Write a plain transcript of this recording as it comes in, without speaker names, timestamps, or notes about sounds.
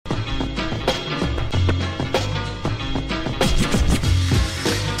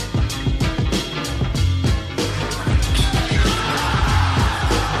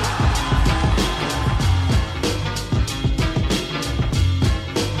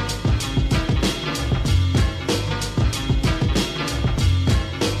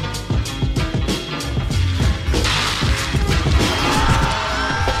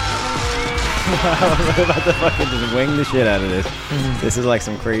I'm about to fucking just wing the shit out of this. This is like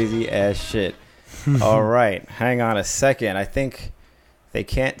some crazy ass shit. All right, hang on a second. I think they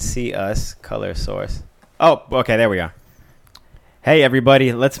can't see us. Color source. Oh, okay, there we are. Hey,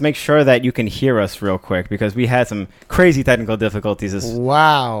 everybody. Let's make sure that you can hear us real quick because we had some crazy technical difficulties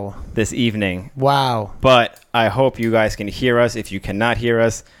this evening. Wow. But I hope you guys can hear us. If you cannot hear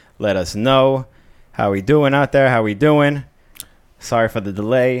us, let us know. How we doing out there? How we doing? Sorry for the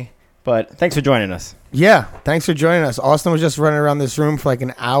delay, but thanks for joining us. Yeah, thanks for joining us. Austin was just running around this room for like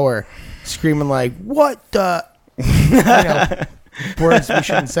an hour screaming like, what the... words we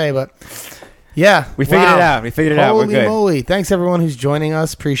shouldn't say, but... Yeah. We figured it out. We're good. Holy moly. Thanks, everyone who's joining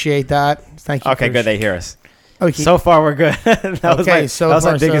us. Appreciate that. Thank you. Okay, good. They hear us. Okay. So far, we're good. that was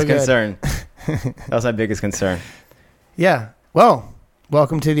my biggest good. concern. That was my biggest concern. Yeah. Well,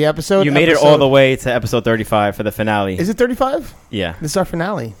 welcome to the episode. You made it all the way to episode 35 for the finale. Is it 35? Yeah. This is our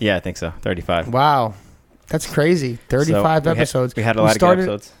finale. Yeah, I think so. 35. Wow. That's crazy. 35 episodes. We had a lot of good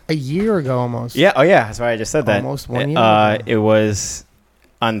episodes. A year ago almost. Yeah. Oh, yeah. That's why I just said that. Almost 1 year ago. It was...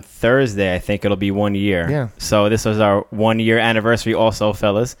 On Thursday, I think it'll be 1 year. Yeah. So this was our 1 year anniversary, also,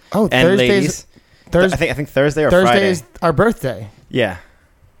 fellas. Oh, and ladies. I think Thursday or Friday. Friday is our birthday. Yeah.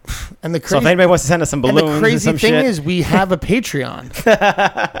 And so if anybody wants to send us some balloons, and the crazy thing is, we have a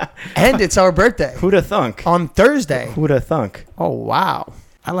Patreon, and it's our birthday. Who'da thunk? On Thursday. Who'da thunk? Oh wow!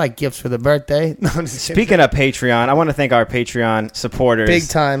 I like gifts for the birthday. Speaking of Patreon, I want to thank our Patreon supporters. Big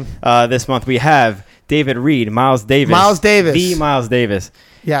time. This month we have David Reed, Miles Davis, the Miles Davis.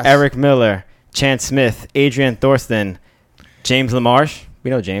 Yes. Eric Miller, Chance Smith, Adrian Thorsten, James LaMarche. We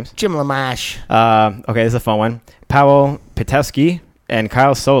know James. Jim LaMarche. Okay, this is a fun one. Paweł Pitewski and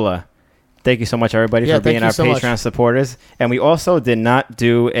Kyle Sola. Thank you so much, everybody, for being our Patreon supporters. And we also did not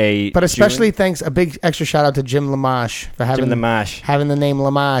do a... But especially thanks, a big extra shout out to Jim LaMarche for having the name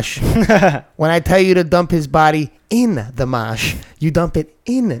LaMarche. When I tell you to dump his body in the marsh, you dump it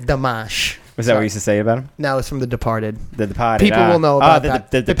in the marsh. Was that what you used to say about him? No, it's from The Departed. The Departed. People will know about that.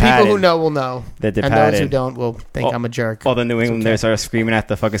 The people who know will know. The Departed. And those who don't will think I'm a jerk. All the New Englanders are screaming at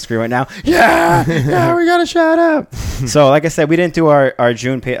the fucking screen right now. Yeah, we got to shout out. So, like I said, we didn't do our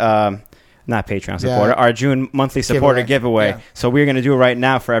June, not Patreon supporter, our June monthly supporter giveaway. Yeah. So we're going to do it right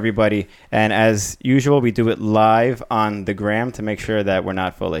now for everybody. And as usual, we do it live on the gram to make sure that we're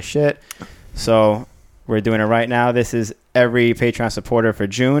not full of shit. So we're doing it right now. This is every Patreon supporter for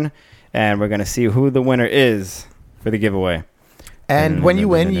June. And we're going to see who the winner is for the giveaway. And when you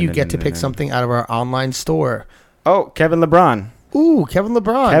win, you get to pick something out of our online store. Oh, Kevin LeBron. Ooh, Kevin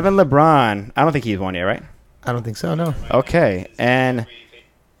LeBron. Kevin LeBron. I don't think he's won yet, right? I don't think so, no. Okay. And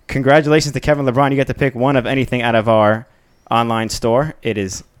congratulations to Kevin LeBron. You get to pick one of anything out of our online store. It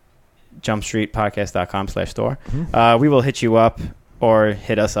is jumpstreetpodcast.com/store. Mm-hmm. We will hit you up or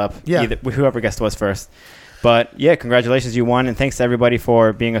hit us up. Yeah. Whoever gets to us first. But yeah, congratulations, you won, and thanks to everybody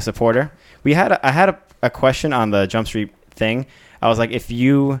for being a supporter. I had a question on the Jump Street thing. I was like, if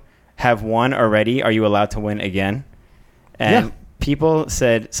you have won already, are you allowed to win again? And people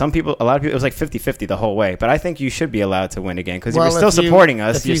said, a lot of people, it was like 50-50 the whole way. But I think you should be allowed to win again because you're still supporting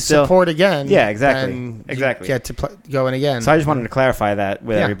us. If you support again, yeah, exactly, exactly. You get to go in again. So I just wanted to clarify that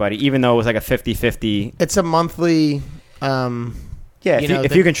with everybody, even though it was like a 50-50. It's a monthly. Yeah,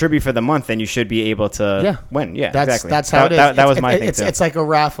 if you contribute for the month, then you should be able to win. Yeah, exactly. That's how it is. That was my thing, too. It's like a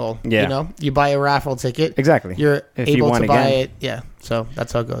raffle. Yeah. You know? You buy a raffle ticket. Exactly. You're able to buy it. Yeah, so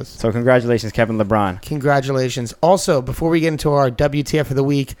that's how it goes. So congratulations, Kevin LeBron. Congratulations. Also, before we get into our WTF of the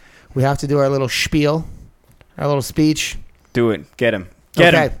week, we have to do our little spiel, our little speech. Do it. Get him.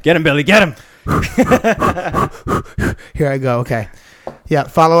 Get him. Get him, Billy. Get him. Here I go. Okay. Yeah,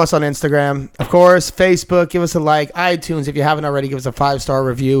 follow us on Instagram. Of course, Facebook, give us a like. iTunes, if you haven't already, give us a 5-star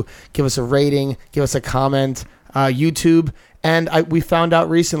review. Give us a rating. Give us a comment. YouTube. And we found out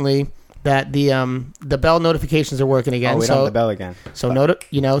recently that the bell notifications are working again. Oh, we don't have the bell again. So,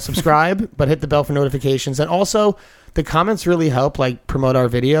 subscribe, but hit the bell for notifications. And also, the comments really help, promote our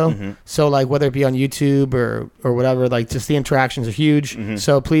video. Mm-hmm. So, whether it be on YouTube or whatever, just the interactions are huge. Mm-hmm.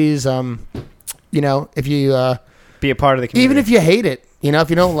 So, please, if you... be a part of the community. Even if you hate it, if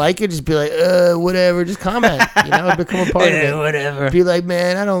you don't like it, just be like, whatever, just comment, become a part of it. Whatever. Be like,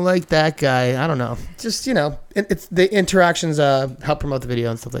 man, I don't like that guy. I don't know. Just, it's the interactions help promote the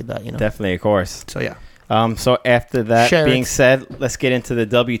video and stuff like that, Definitely, of course. So, yeah. So after that being said, let's get into the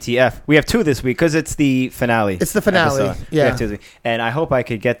WTF. We have 2 this week because it's the finale. It's the finale. Episode. Yeah. We have 2 this week. And I hope I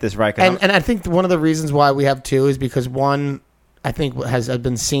could get this right. And I think one of the reasons why we have 2 is because one, I think, has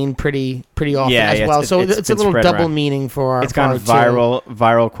been seen pretty often as well. So it's a little double meaning for our. It's gone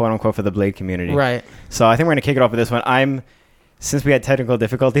viral, quote unquote, for the Blade community. Right. So I think we're gonna kick it off with this one. since we had technical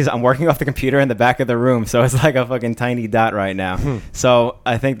difficulties, I'm working off the computer in the back of the room, so it's like a fucking tiny dot right now. So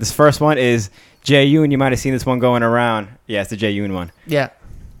I think this first one is Jay Yoon. You might have seen this one going around. Yeah, it's the Jay Yoon one. Yeah.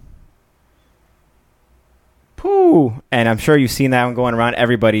 Pooh. And I'm sure you've seen that one going around.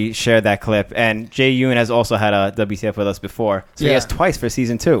 Everybody shared that clip. And Jay Yoon has also had a WTF with us before. So he has twice for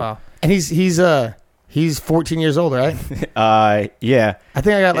season 2. Wow. And he's 14 years old, right? Yeah. I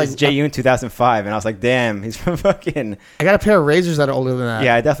think I got it's Jay Yoon 2005, and I was like, damn, he's from fucking. I got a pair of razors that are older than that.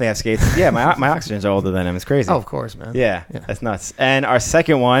 Yeah, I definitely have skates. Yeah, my oxygens are older than him. It's crazy. Oh, of course, man. Yeah, that's nuts. And our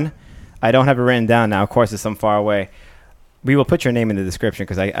second one, I don't have it written down now. Of course, it's some far away. We will put your name in the description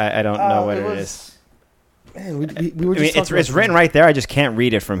because I don't know what it is. Man, we were just it's written right there. I just can't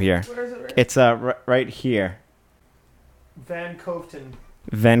read it from here. Where is it written? It's right here. Van Koften.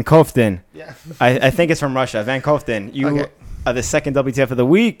 Van Koften. Yeah. I think it's from Russia. Van Koften. You are the second WTF of the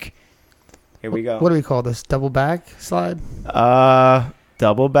week. Here we go. What do we call this? Double back slide?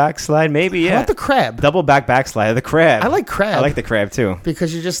 Double backslide, maybe, yeah. I like the crab. Double backslide. The crab. I like crab. I like the crab, too.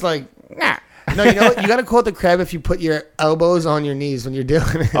 Because you're just like, nah. No, you know what? You got to call it the crab if you put your elbows on your knees when you're doing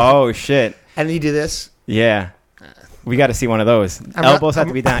it. Oh, shit. And then you do this. Yeah. We got to see one of those. Elbows have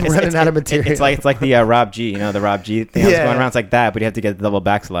to be down. I'm running out of material. It's like the Rob G, the Rob G thing that's going around. It's like that, but you have to get the double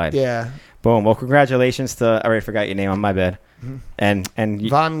backslide. Yeah. Boom. Well, congratulations to, I already forgot your name on my bed. Mm-hmm. And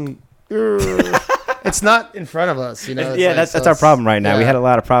Von, it's not in front of us, Yeah, that's our problem right now. Yeah. We had a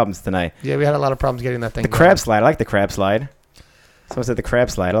lot of problems tonight. Yeah, we had a lot of problems getting that thing. The crab slide. I like the crab slide. Someone said the crab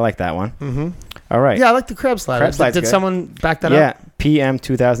slide. I like that one. Mm-hmm. All right. Yeah, I like the crab slide. Did someone back that up? Yeah, PM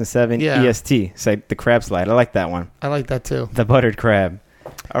 2007 EST. Say the crab slide. I like that one. I like that too. The buttered crab.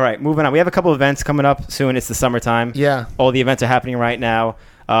 All right, moving on. We have a couple events coming up soon. It's the summertime. Yeah. All the events are happening right now.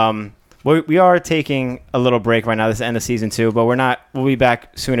 We are taking a little break right now. This is the end of season 2, but we'll be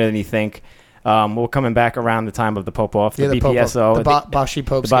back sooner than you think. We're coming back around the time of the Pope-Off, the BPSO. The Bashi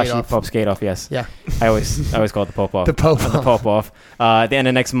Pope Skate-Off. The Bashi Pope Skate-Off, yes. Yeah. I always call it the Pope-Off. The Pope-Off. The Pope-Off. At the end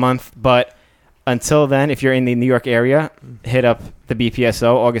of next month. But until then, if you're in the New York area, hit up the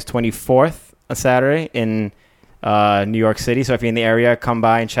BPSO August 24th, a Saturday, in New York City. So if you're in the area, come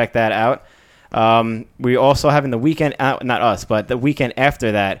by and check that out. We also have in the weekend, not us, but the weekend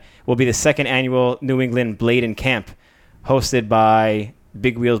after that will be the second annual New England Blading Camp, hosted by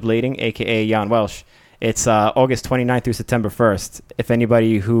Big Wheels Blading, a.k.a. Jan Welsh. It's August 29th through September 1st. If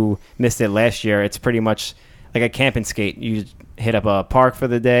anybody who missed it last year, it's pretty much like a camp and skate. You hit up a park for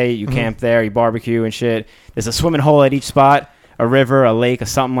the day, you camp there, you barbecue and shit. There's a swimming hole at each spot, a river, a lake, or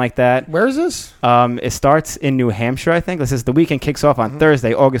something like that. Where is this? It starts in New Hampshire, I think. This is the weekend kicks off on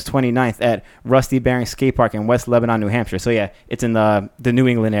Thursday, August 29th at Rusty Bearing Skate Park in West Lebanon, New Hampshire. So, yeah, it's in the New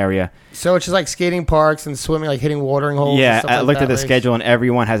England area. So it's just like skating parks and swimming, like hitting watering holes? Yeah, and stuff I looked at the schedule, and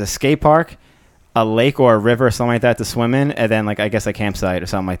everyone has a skate park, a lake or a river or something like that to swim in, and then, I guess a campsite or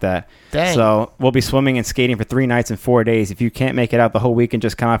something like that. Dang. So we'll be swimming and skating for 3 nights and 4 days. If you can't make it out the whole weekend,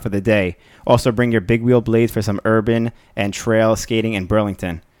 just come out for the day. Also bring your big wheel blades for some urban and trail skating in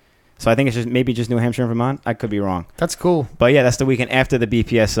Burlington. So I think it's maybe just New Hampshire and Vermont. I could be wrong. That's cool. But yeah, that's the weekend after the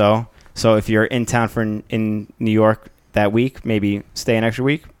BPSO. So if you're in town in New York that week, maybe stay an extra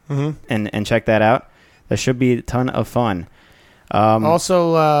week and check that out. That should be a ton of fun.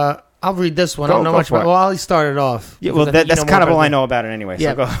 Also, I'll read this one. I don't know much about it. Well, I'll start it off. Yeah, well, that's kind of all I know about it anyway.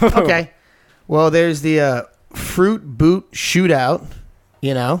 Yeah. So go. Okay. Well, there's the Fruit Boot Shootout,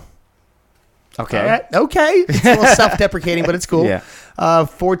 Okay. All right. Okay. It's a little self-deprecating, but it's cool. Yeah.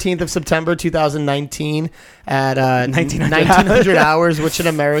 14th of September, 2019 at 1900 hours, which in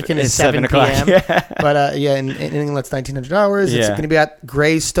American is 7 p.m. Yeah. But in England, it's 1900 hours. It's going to be at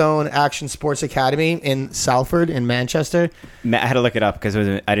Greystone Action Sports Academy in Salford in Manchester. I had to look it up because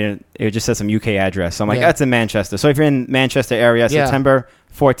it just said some UK address. So I'm like, that's in Manchester. So if you're in Manchester area, September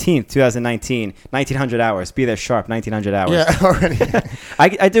 14th, 2019, 1900 hours. Be there sharp, 1900 hours. Yeah, already.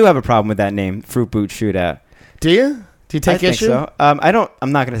 I do have a problem with that name, Fruit Boot Shootout. Do you? Do you take issue? So. I'm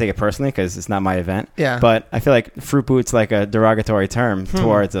not going to take it personally because it's not my event. Yeah. But I feel like Fruit Boot's like a derogatory term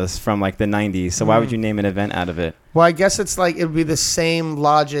towards us from like the 90s. So why would you name an event out of it? Well, I guess it's like it would be the same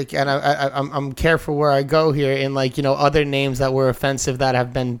logic, and I'm careful where I go here in other names that were offensive that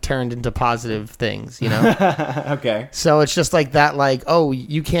have been turned into positive things. Okay. So it's just like that. Like, oh,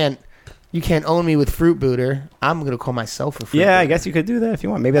 you can't own me with Fruit Booter. I'm gonna call myself a Fruit Booter. I guess you could do that if you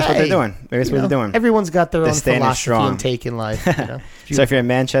want. Maybe that's what they're doing. Maybe that's what they're doing. Everyone's got their own philosophy and take in life. So if you're in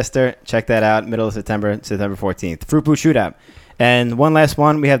Manchester, check that out. Middle of September 14th. Fruit Boot Shootout. And one last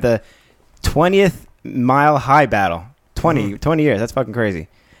one. We have the 20th Mile High Battle. 20 years. That's fucking crazy.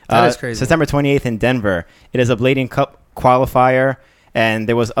 That is crazy. September 28th in Denver. It is a Blading Cup qualifier. And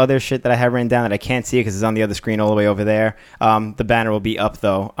there was other shit that I had written down that I can't see because it's on the other screen all the way over there. The banner will be up,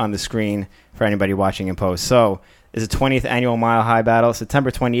 though, on the screen for anybody watching in post. So it's the 20th Annual Mile High Battle,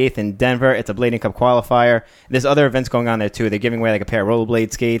 September 28th in Denver. It's a Blading Cup qualifier. There's other events going on there, too. They're giving away, like, a pair of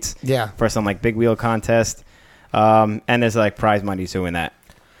rollerblade skates for some, like, big wheel contest. And there's, like, prize money, too, in that.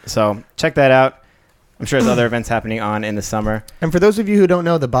 So check that out. I'm sure there's other events happening on in the summer. And for those of you who don't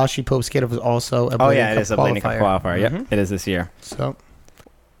know, the Bashi Pope Skate was also a Blading Cup it is a Blading Cup qualifier. Yep, it is this year. So,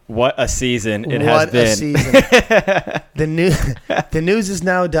 what a season it has been. What a season. The news is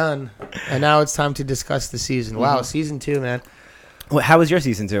now done, and now it's time to discuss the season. Wow, season 2, man. Well, how was your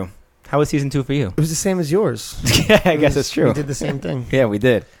season 2? How was season 2 for you? It was the same as yours. Yeah, I guess that's true. We did the same thing. Yeah, we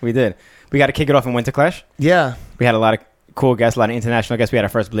did. We got to kick it off in Winter Clash. Yeah. We had a lot of cool guests, a lot of international guests. We had our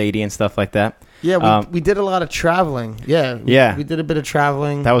first Bladey and stuff like that. Yeah, we did a lot of traveling. Yeah. We did a bit of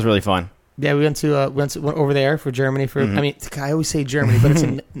traveling. That was really fun. Yeah, we went over there for Germany. I mean, I always say Germany, but it's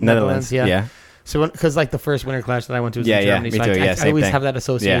in Netherlands. Yeah. So, because like the first Winter Clash that I went to was in Germany. Me too. I always have that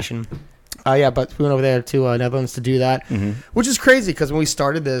association. But we went over there to Netherlands to do that, which is crazy because when we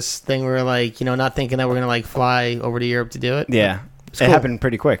started this thing, we were like, not thinking that we're going to like fly over to Europe to do it. Yeah. It happened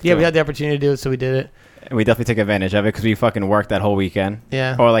pretty quick. Yeah, we had the opportunity to do it, so we did it. And we definitely took advantage of it because we fucking worked that whole weekend.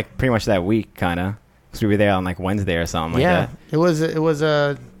 Yeah. Or like pretty much that week, kind of. Because we were there on like Wednesday or something like that. It was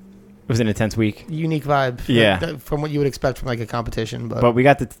an intense week. Unique vibe. From what you would expect from like a competition. But we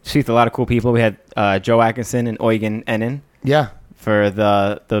got to speak to a lot of cool people. We had Joe Atkinson and Eugen Ennen. Yeah. For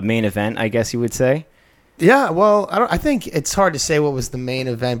the main event, I guess you would say. Yeah, well, I think it's hard to say what was the main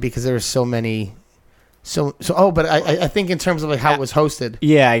event because there were so many. But I think in terms of like how it was hosted.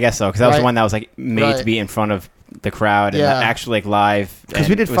 Yeah, I guess so because that was the one that was like made to be in front of the crowd and actually like live. Because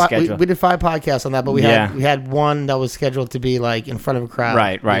we did 5 podcasts on that, but we had one that was scheduled to be like in front of a crowd.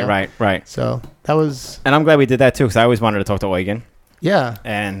 Right. So that was, and I'm glad we did that too because I always wanted to talk to Eugen. Yeah.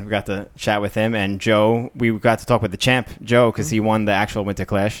 And we got to chat with him and Joe. We got to talk with the champ Joe because he won the actual Winter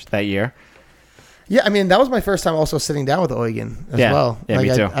Clash that year. Yeah, I mean, that was my first time also sitting down with Eugen as well. Yeah, like,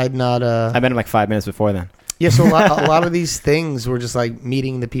 me too. I'd not... I met him like 5 minutes before then. Yeah, so a lot of these things were just like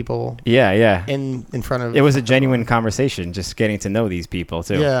meeting the people. Yeah. In front of... It was a genuine conversation, just getting to know these people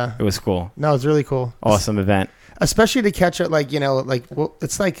too. Yeah. It was cool. No, it was really cool. Awesome event. Especially to catch up,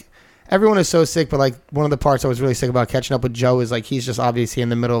 it's like... Everyone is so sick, but like one of the parts I was really sick about catching up with Joe is like he's just obviously in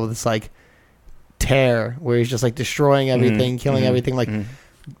the middle of this like tear where he's just like destroying everything, killing everything, like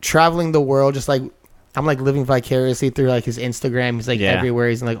traveling the world, just like... I'm like living vicariously through like his Instagram. He's like everywhere.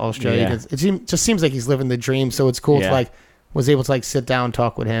 He's in like Australia. Yeah. It just seems like he's living the dream. So it's cool to like was able to like sit down,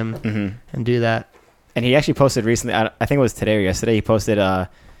 talk with him, and do that. And he actually posted recently. I think it was today or yesterday. He posted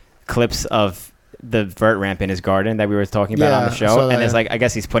clips of the vert ramp in his garden that we were talking about on the show. And it's like I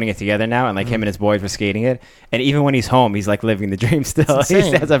guess he's putting it together now. And like him and his boys were skating it. And even when he's home, he's like living the dream still. He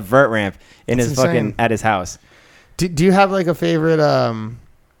has a vert ramp in his fucking at his house. Do you have like a favorite?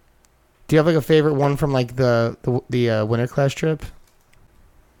 Do you have like a favorite one from like the Winter Clash trip?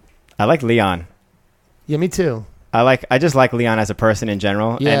 I like Leon. Yeah, me too. I just like Leon as a person in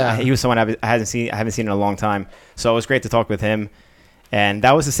general. Yeah. And he was someone I haven't seen in a long time. So it was great to talk with him. And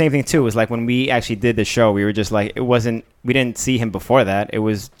that was the same thing too. It was like when we actually did the show, we were just like we didn't see him before that. It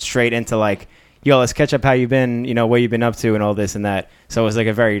was straight into like, yo, let's catch up how you've been, what you've been up to and all this and that. So it was like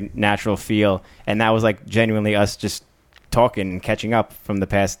a very natural feel. And that was like genuinely us just talking and catching up from the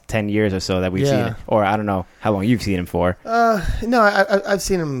past 10 years or so that we've seen, or I don't know how long you've seen him for. No, I've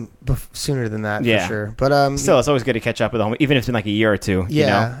seen him sooner than that for sure. But still, it's always good to catch up with him, even if it's been like a year or two.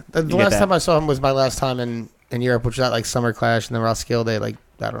 Yeah, the last time I saw him was my last time in Europe, which was at like Summer Clash and then Roskilde, like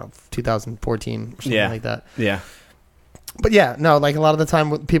I don't know, 2014 or something like that. Yeah. But yeah, no, like a lot of the time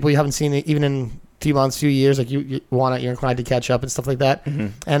with people you haven't seen even in few months, few years, like you're inclined to catch up and stuff like that.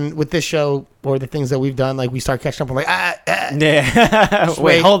 And with this show or the things that we've done, like we start catching up. I'm like,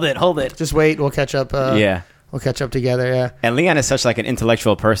 wait, hold it. Just wait. We'll catch up. We'll catch up together. Yeah. And Leon is such like an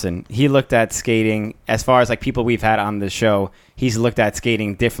intellectual person. He looked at skating as far as like people we've had on the show. He's looked at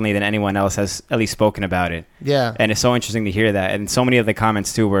skating differently than anyone else has at least spoken about it. Yeah. And it's so interesting to hear that. And so many of the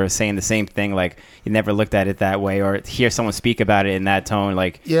comments too were saying the same thing. Like you never looked at it that way, or hear someone speak about it in that tone.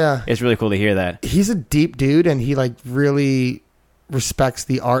 Like, it's really cool to hear that. He's a deep dude, and he like really respects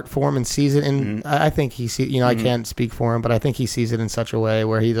the art form and sees it. And I think he sees. I can't speak for him, but I think he sees it in such a way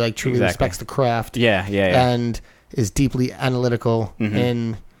where he like truly respects the craft. Yeah. And is deeply analytical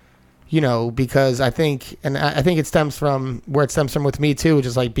in. Because I think it stems from where it stems from with me too, which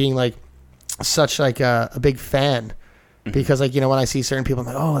is like being like such like a big fan, because like when I see certain people, I'm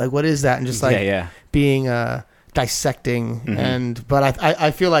like, oh, like what is that, and just like being dissecting, but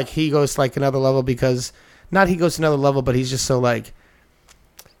I feel like he goes to like another level because not he goes to another level, but he's just so like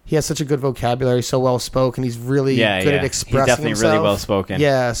he has such a good vocabulary, so well spoken. He's really good at expressing himself. He's definitely really well spoken.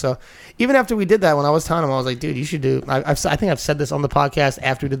 Yeah, so even after we did that, when I was telling him, I was like, dude, you should do. I think I've said this on the podcast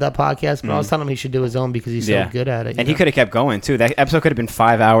after we did that podcast, but I was telling him he should do his own because he's so good at it. And he could have kept going too. That episode could have been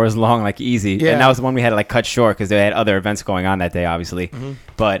 5 hours long, like easy. Yeah. And that was the one we had to like cut short because they had other events going on that day, obviously. Mm-hmm.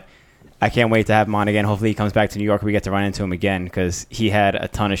 But I can't wait to have him on again. Hopefully he comes back to New York. We get to run into him again because he had a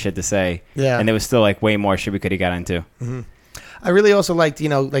ton of shit to say. Yeah. And there was still like way more shit we could have got into. Mm-hmm. I really also liked,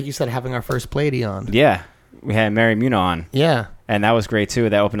 like you said, having our first Blady on. Yeah. We had Mary Muna on. Yeah. And that was great too.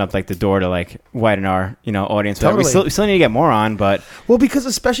 That opened up like the door to like widen our, audience. Totally. We still need to get more on, but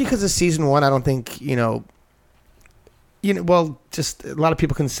especially because of season 1, I don't think, just a lot of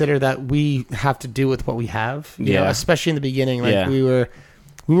people consider that we have to do with what we have. You know, especially in the beginning. Like we were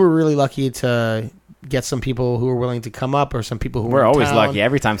really lucky to get some people who were willing to come up, or some people who we're always lucky.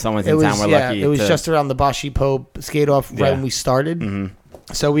 Every time someone's in town, we're lucky. It was just around the Bashi Pope skate off right when we started.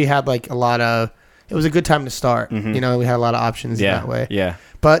 Mm-hmm. So we had like a lot of. It was a good time to start. Mm-hmm. We had a lot of options in that way. Yeah.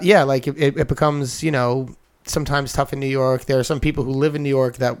 But yeah, like it becomes sometimes tough in New York. There are some people who live in New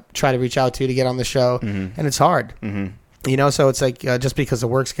York that try to reach out to get on the show, and it's hard. Mm-hmm. So it's like just because of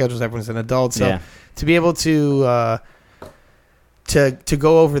work schedules, everyone's an adult. So to be able to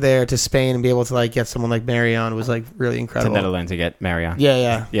go over there to Spain and be able to like get someone like Mary on was like really incredible. To Netherlands to get Mary on.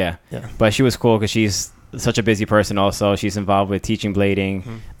 Yeah. But she was cool because she's such a busy person. Also, she's involved with teaching blading,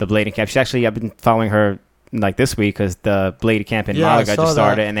 the blading camp. I've been following her like this week because the Blady camp in Malaga just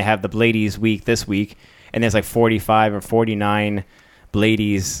started, and they have the Bladies week this week, and there's like 45 or 49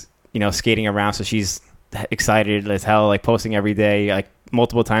 Bladies, skating around. So she's excited as hell, like posting every day, like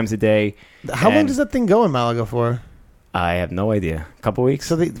multiple times a day. How long does that thing go in Malaga for? I have no idea. A couple weeks.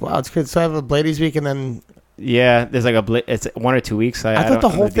 So it's good. So I have a Bladies week, and then there's like it's 1 or 2 weeks. I thought the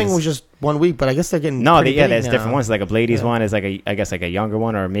whole thing was just 1 week, but I guess they're getting there's different ones. Like a Bladies one is like I guess like a younger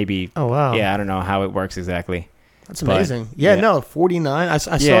one, or maybe. Oh wow. Yeah, I don't know how it works exactly. That's amazing. But, 49. I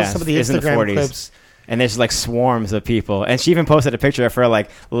saw some of the Instagram clips. And there's like swarms of people. And she even posted a picture of her like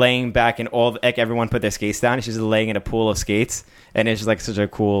laying back and everyone put their skates down. And she's laying in a pool of skates. And it's just like such a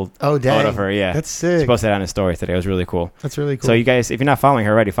cool photo of her. Yeah. That's sick. She posted that on her story today. It was really cool. That's really cool. So you guys, if you're not following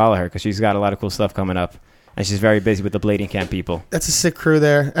her already, follow her because she's got a lot of cool stuff coming up. And she's very busy with the blading camp people. That's a sick crew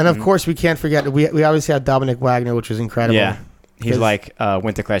there. And of course, we can't forget, we obviously had Dominic Wagner, which was incredible. Yeah. He's like a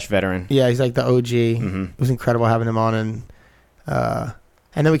Winter Clash veteran. Yeah, he's like the OG. Mm-hmm. It was incredible having him on.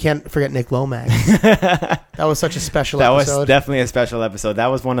 And then we can't forget Nick Lomax. That was such a special episode. That was definitely a special episode. That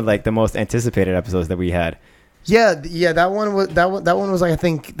was one of like the most anticipated episodes that we had. Yeah, that one was like, I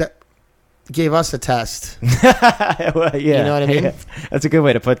think that gave us a test. Well, yeah, you know what I mean? Yeah. That's a good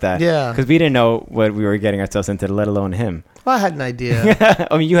way to put that. Yeah, because we didn't know what we were getting ourselves into, let alone him. Well, I had an idea.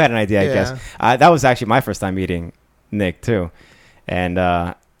 I mean, you had an idea, I guess. That was actually my first time meeting Nick too, and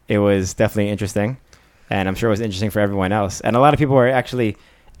it was definitely interesting. And I'm sure it was interesting for everyone else. And a lot of people were actually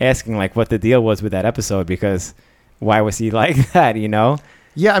asking like what the deal was with that episode, because why was he like that,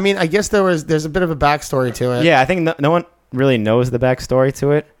 Yeah, I mean, I guess there's a bit of a backstory to it. Yeah, I think no one really knows the backstory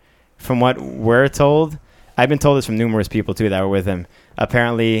to it. From what we're told, I've been told this from numerous people too that were with him.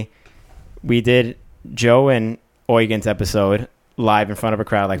 Apparently, we did Joe and Eugen's episode live in front of a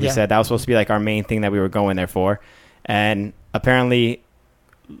crowd, like we said. That was supposed to be like our main thing that we were going there for. And apparently,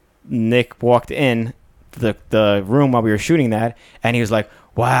 Nick walked in the room while we were shooting that, and he was like,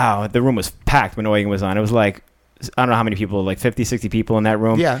 wow, the room was packed when Eugen was on. It was like, I don't know how many people, like 50, 60 people in that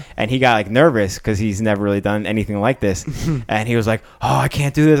room. Yeah. And he got like nervous because he's never really done anything like this. And he was like, oh, I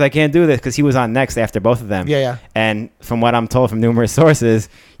can't do this because he was on next after both of them. Yeah. And from what I'm told from numerous sources,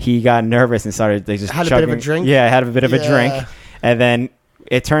 he got nervous and started just had a bit of a drink. Yeah, had a bit of a drink. And then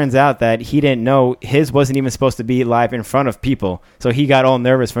it turns out that he didn't know his wasn't even supposed to be live in front of people. So he got all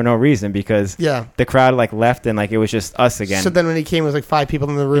nervous for no reason because the crowd like left and like it was just us again. So then when he came, it was like 5 people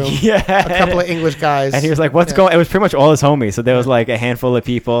in the room. Yeah. A couple of English guys. And he was like, what's going on? It was pretty much all his homies. So there was like a handful of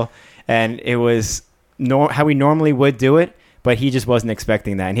people, and it was how we normally would do it, but he just wasn't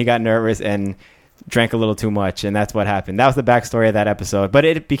expecting that. And he got nervous and drank a little too much. And that's what happened. That was the backstory of that episode. But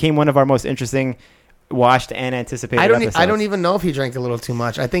it became one of our most interesting watched and anticipated episodes. I don't even know if he drank a little too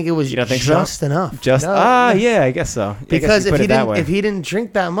much. I think it was just enough. Yeah, I guess so. Because if he didn't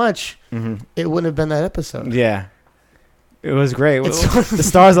drink that much, it wouldn't have been that episode. Yeah, it was great. The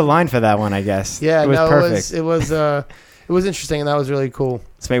stars aligned for that one, I guess. Yeah, it was perfect. It was interesting, and that was really cool.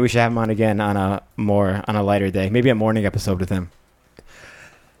 So maybe we should have him on again on a lighter day, maybe a morning episode with him.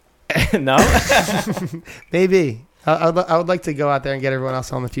 No, maybe I would like to go out there and get everyone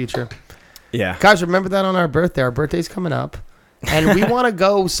else on in the future. Yeah. Guys, remember that on our birthday. Our birthday's coming up. and we want to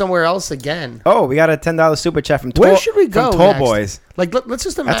go somewhere else again. Oh, we got a $10 super chat from Where should we go? Toll Boys. Like, let's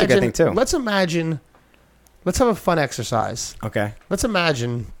just imagine. That's a good thing too. Let's imagine. Let's have a fun exercise. Okay. Let's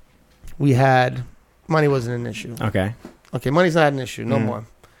imagine we had money wasn't an issue. Okay. Okay, money's not an issue. No more.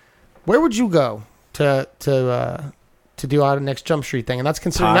 Where would you go to do our next Jump Street thing? And that's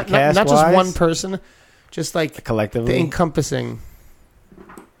considered not just one person, just like collectively, the encompassing.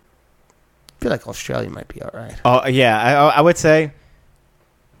 I feel like Australia might be all right. Oh yeah, I would say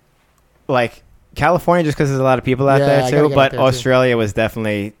like California, just because there's a lot of people out there too. But Australia was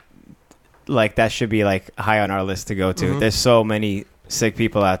definitely like that should be like high on our list to go to. Mm-hmm. There's so many sick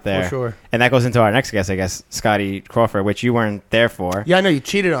people out there. For sure. And that goes into our next guest, I guess, Scotty Crawford, which you weren't there for. Yeah, I know you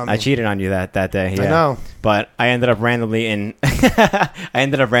cheated on me. I cheated on you that day. Yeah. I know. But I ended up randomly in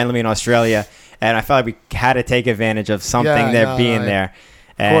Australia, and I felt like we had to take advantage of something being there.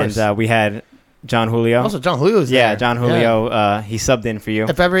 And we had John Julio. Also, John Julio's there. Yeah, John Julio. He subbed in for you.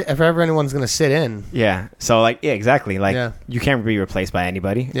 If ever anyone's gonna sit in. Yeah. So exactly. You can't be replaced by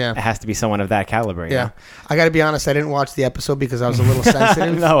anybody. Yeah. It has to be someone of that caliber. Yeah. You know? I got to be honest. I didn't watch the episode because I was a little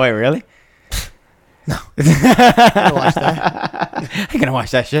sensitive. No way, really? No. I'm gonna watch that. I'm gonna watch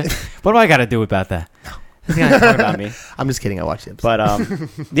that shit. What do I got to do about that? No. He's gonna talk about me. I'm just kidding. I watched the episode. But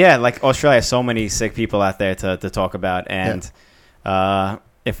yeah, like Australia, so many sick people out there to talk about, and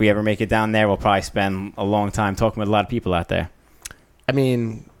if we ever make it down there, we'll probably spend a long time talking with a lot of people out there. I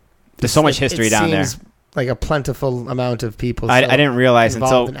mean, there's so much history down there. Like a plentiful amount of people. I didn't realize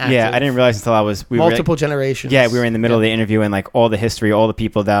until I was multiple generations. Yeah, we were in the middle of the interview, and like all the history, all the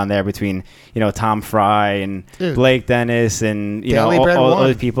people down there between Tom Fry and Blake Dennis and all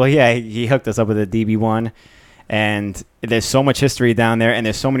those people. Yeah, he hooked us up with a DB1, and there's so much history down there, and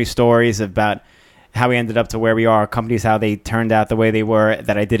there's so many stories about how we ended up to where we are, companies, how they turned out the way they were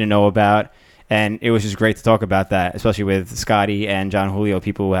that I didn't know about. And it was just great to talk about that, especially with Scotty and John Julio,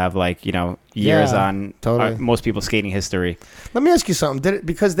 people who have years on most people's skating history. Let me ask you something.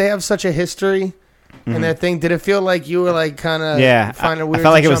 Because they have such a history and their thing, did it feel like you were like kind of finding it weird? I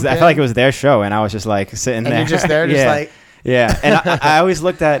felt like it was their show, and I was just like sitting there. And you're just there, yeah. And I always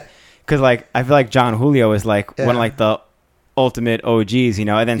looked at, because I feel like John Julio is one of the ultimate OGs, and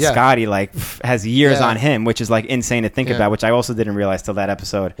then Scotty has years on him, which is insane to think about, which I also didn't realize till that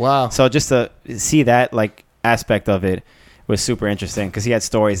episode. Wow. So just to see that aspect of it was super interesting, because he had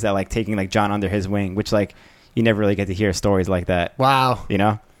stories that taking John under his wing, which you never really get to hear stories like that. Wow.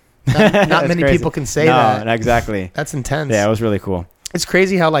 Not many people can say that. No, exactly. That's intense. Yeah, it was really cool. It's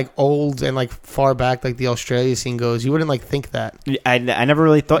crazy how old and far back the Australia scene goes. You wouldn't think that. I never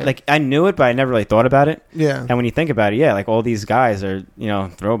really thought I knew it, but I never really thought about it. Yeah. And when you think about it, all these guys are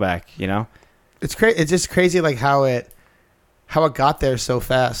throwback. It's crazy. It's just crazy how it got there so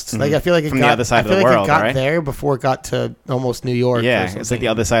fast. Mm-hmm. I feel like from the other side of the world. It got right? there before it got to almost New York. Yeah, it's the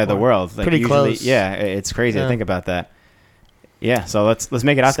other side of the world. Pretty usually, close. Yeah, it's crazy to think about that. Yeah, so let's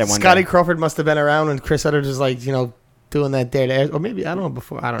make it out there one day. Scotty Crawford must have been around when Chris Utter just doing that day to air, or maybe I don't know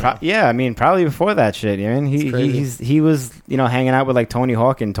before. I don't know. Yeah, I mean probably before that shit. He was hanging out with Tony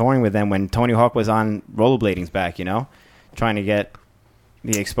Hawk and touring with them when Tony Hawk was on rollerblading's back. Trying to get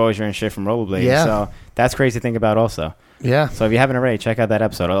the exposure and shit from rollerblading. Yeah. So that's crazy to think about also. Yeah. So if you haven't already, check out that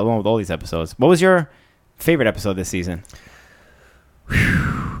episode along with all these episodes. What was your favorite episode this season?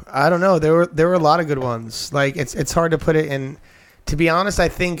 I don't know. There were a lot of good ones. It's hard to put it in. To be honest, I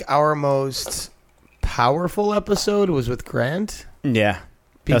think our most powerful episode was with Grant. Yeah,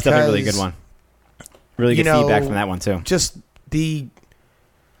 that was definitely a really good one. Really good feedback from that one too. Just the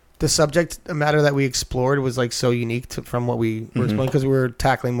subject matter that we explored was so unique from what we were exploring, because we were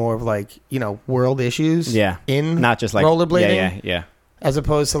tackling more of world issues. Yeah, in not just rollerblading. Yeah. As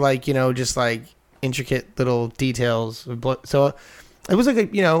opposed to just intricate little details. So it was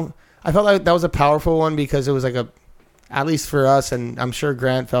I felt like that was a powerful one, because it was at least for us, and I'm sure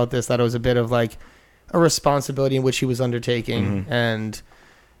Grant felt this, that it was a bit of a responsibility in which he was undertaking. Mm-hmm.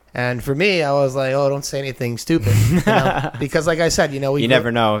 And for me, I was don't say anything stupid, because I said, we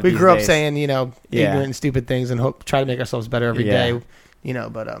never know. We grew up saying, ignorant and stupid things, and try to make ourselves better every day,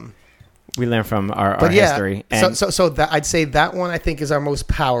 but we learn from our history. And so that I'd say that one I think is our most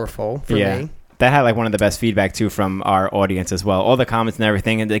powerful for me. That had one of the best feedback too from our audience as well. All the comments and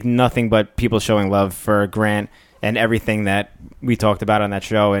everything, and nothing but people showing love for Grant and everything that we talked about on that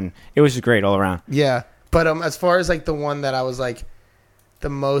show, and it was just great all around. Yeah, but as far as the one that I was the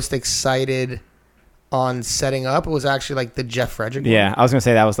most excited on setting up, it was actually the Jeff Frederick one. Yeah, I was gonna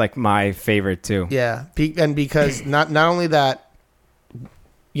say that was my favorite too. Yeah, and because not only that,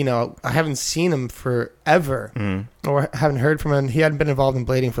 I haven't seen him forever, or haven't heard from him. He hadn't been involved in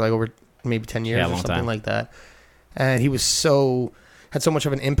blading for over maybe 10 years or something like that. and he was had so much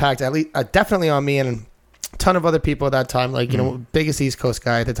of an impact, at least definitely on me and a ton of other people at that time. Like, you know, biggest East Coast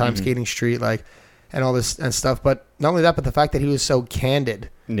guy at the time, skating street, like, and all this and stuff. But not only that, but the fact that he was so candid.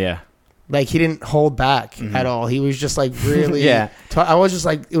 Yeah. Like, he didn't hold back at all. He was just like really. I was just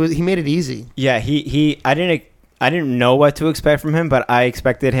like, he made it easy. Yeah. I didn't know what to expect from him, but I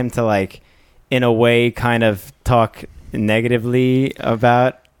expected him to, like, in a way, kind of talk negatively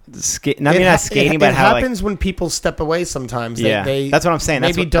about. Not skating, but how it happens when people step away. Sometimes, they that's what I'm saying.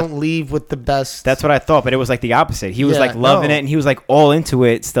 Maybe don't leave with the best. That's what I thought, but it was like the opposite. He was like loving it, and he was like all into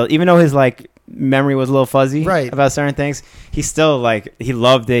it still, even though his like memory was a little fuzzy about certain things. He still like he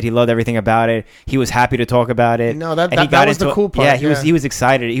loved it. He loved everything about it. He was happy to talk about it. No, that was the cool part. Yeah, he was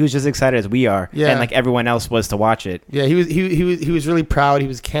excited. He was just excited as we are, and like everyone else was to watch it. Yeah, he was really proud. He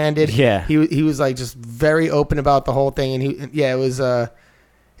was candid. Yeah, he was like just very open about the whole thing, and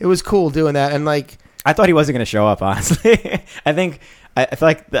it was cool doing that. And like, I thought he wasn't going to show up, honestly. I think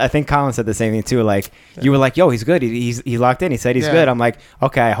Colin said the same thing too. Like, you were like, "Yo, he's good. He's locked in. He said he's good." I'm like,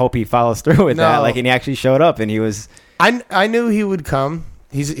 "Okay, I hope he follows through with that." Like, and he actually showed up, and he was. I knew he would come.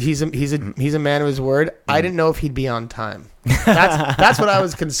 He's a man of his word. I didn't know if he'd be on time. That's what I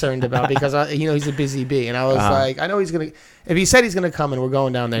was concerned about, because he's a busy bee, and I was like, I know he's gonna. If he said he's gonna come and we're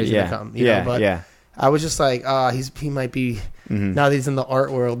going down there, he's gonna come. But I was just like, he might be. Now that he's in the art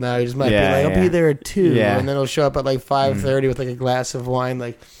world now, he just might be like, I'll be there at 2, and then he'll show up at like 5:30 with like a glass of wine.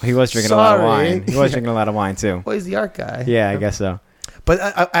 Like, he was drinking a lot of wine. He was drinking a lot of wine too. Well, he's the art guy. Yeah, I guess so. But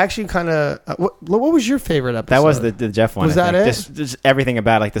I actually kind of what was your favorite episode? That was the Jeff one. Was that it? Just everything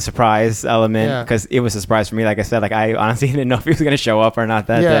about like the surprise element, because it was a surprise for me. Like I said, like I honestly didn't know if he was going to show up or not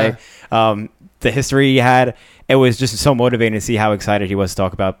that day. The history he had, it was just so motivating to see how excited he was to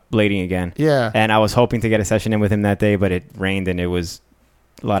talk about blading again. Yeah. And I was hoping to get a session in with him that day, but it rained and it was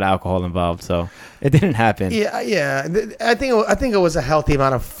a lot of alcohol involved, so it didn't happen. Yeah. I think it was a healthy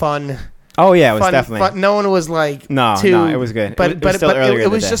amount of fun. Oh yeah, it was definitely fun. No one was like no, it was good. But it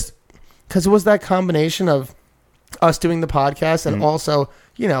was just because it was that combination of us doing the podcast and also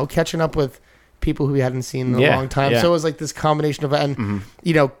catching up with people who we hadn't seen in a long time. So it was like this combination of, and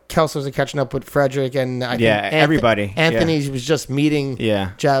Kelso was catching up with Frederick, and I think everybody. Anthony was just meeting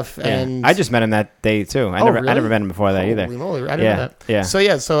Jeff, and I just met him that day too. I never met him before that either. Holy moly, I didn't know that. Yeah.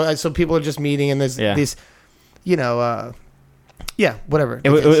 So people are just meeting, and there's these, whatever. It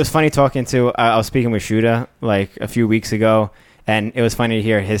was funny talking to. I was speaking with Shuda like a few weeks ago. And it was funny to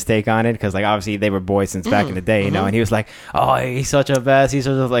hear his take on it, because like obviously they were boys since back in the day, and he was like, "Oh, he's such a best. He's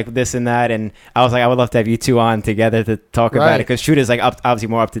sort of like this and that." And I was like, "I would love to have you two on together to talk about it," because Shooter's like obviously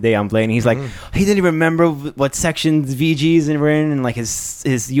more up to date on blading. He's like, he didn't even remember what sections VGs were in, and like his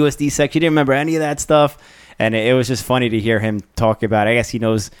USD section. He didn't remember any of that stuff. And it was just funny to hear him talk about it. I guess he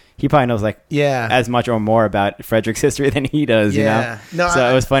probably knows like as much or more about Frederick's history than he does, you know? No, so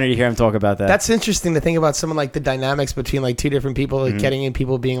it was funny to hear him talk about that. That's interesting to think about, someone like the dynamics between like two different people, like getting in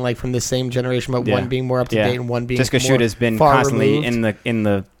people being like from the same generation, but one being more up to date and one being just because Shooter's been constantly removed in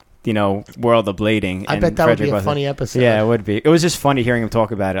the world of blading. I bet that Frederick would be a funny episode. Yeah, it would be. It was just funny hearing him talk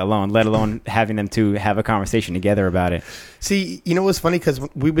about it alone, let alone having them two have a conversation together about it. See, what's funny, because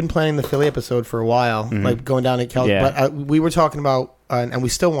we've been planning the Philly episode for a while, like going down to Cal. But we were talking about, and we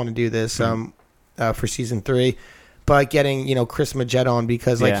still want to do this for season 3, but getting Chris Majette on,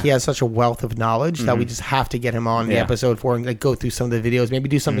 because like he has such a wealth of knowledge that we just have to get him on the episode for and like go through some of the videos, maybe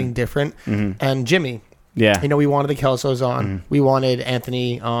do something different. And Jimmy. Yeah. We wanted the Kelsos on. We wanted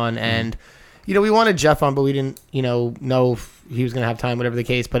Anthony on. And, we wanted Jeff on, but we didn't, know if he was going to have time, whatever the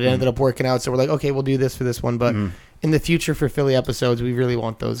case. But it ended up working out. So we're like, okay, we'll do this for this one. But in the future for Philly episodes, we really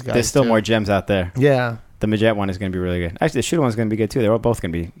want those guys. There's still more gems out there. Yeah. The Majette one is going to be really good. Actually, the Shooter one's going to be good, too. They're both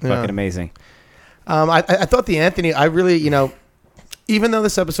going to be fucking amazing. I thought the Anthony, I really, even though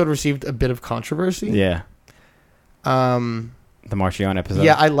this episode received a bit of controversy. Yeah. The Marchione episode.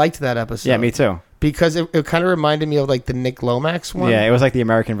 Yeah, I liked that episode. Yeah, me too. Because it kind of reminded me of like the Nick Lomax one. Yeah, it was like the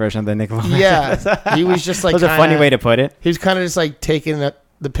American version of the Nick Lomax. Yeah, he was just like. That was a funny way to put it. He was kind of just like taking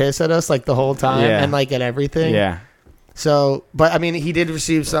the piss at us like the whole time and like at everything. Yeah. So, but I mean, he did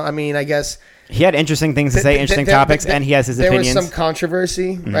receive some. I mean, I guess he had interesting things to say, interesting topics, and he has his opinions. There was some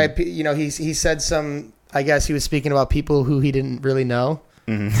controversy, right? He said some. I guess he was speaking about people who he didn't really know,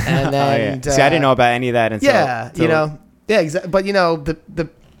 and then see, I didn't know about any of that. Until, exactly. But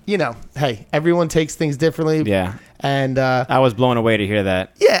hey, everyone takes things differently. Yeah. And I was blown away to hear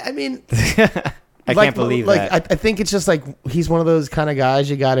that. Yeah, I mean, I can't believe that. I think it's just like he's one of those kind of guys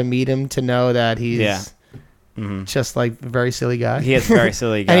you got to meet him to know that he's just like a very silly guy. He is a very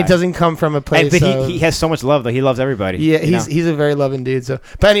silly guy. And he doesn't come from a place. But he has so much love, though. He loves everybody. Yeah, he's a very loving dude. So,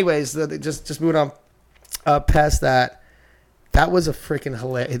 but anyways, just moving on. past that was a freaking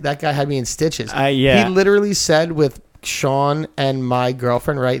hilarious. That guy had me in stitches. Yeah. He literally said with Sean and my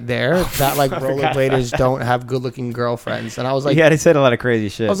girlfriend right there that like rollerbladers don't have good looking girlfriends, and I was like, yeah, he said a lot of crazy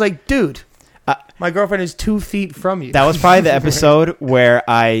shit. I was like, dude, my girlfriend is 2 feet from you. That was probably the episode where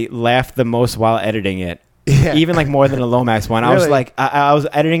I laughed the most while editing it. Yeah. Even like more than the Lomax one. Really? I was like, I was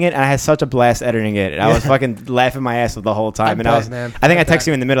editing it and I had such a blast editing it. I was fucking laughing my ass off the whole time. I think I texted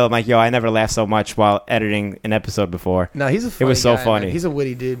you in the middle. I'm like, yo, I never laughed so much while editing an episode before. No, he's a funny It was so guy, funny. Man. He's a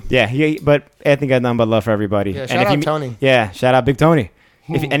witty dude. Yeah, but Anthony got nothing but love for everybody. Yeah, shout out Tony. Yeah, shout out Big Tony.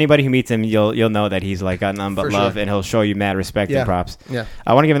 If anybody who meets him, you'll know that he's like got nothing but love, and he'll show you mad respect and props. Yeah.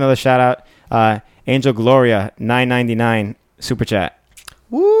 I want to give another shout out. Angel Gloria, $9.99 super chat.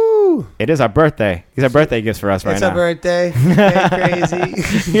 Woo! It is our birthday. These are birthday gifts for us right now. It's our birthday.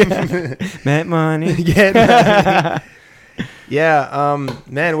 Crazy. Met money. Yeah.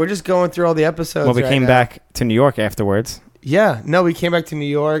 Man, we're just going through all the episodes. Well, we came back to New York afterwards. Yeah. No, we came back to New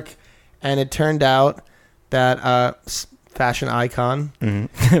York, and it turned out that fashion icon,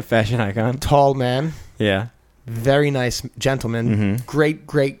 fashion icon, tall man. Yeah. Very nice gentleman. Great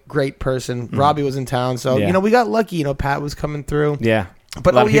person. Robbie was in town, so we got lucky. Pat was coming through. Yeah.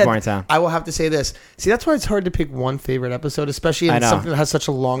 But a lot of people are in town. I will have to say this. See, that's why it's hard to pick one favorite episode, especially in something that has such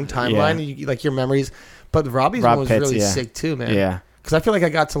a long timeline, like your memories. But Robbie's one was really sick too, man. Yeah. Because I feel like I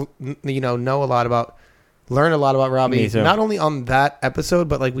got to learn a lot about Robbie. Not only on that episode,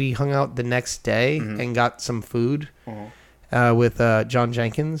 but like we hung out the next day and got some food with John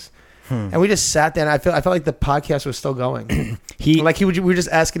Jenkins. And we just sat there, and I felt like the podcast was still going. We were just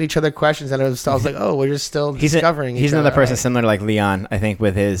asking each other questions, and I was like, oh, we're just still discovering. He's another person similar to like Leon, I think,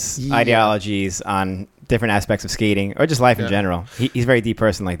 with his ideologies on different aspects of skating or just life in general. He's a very deep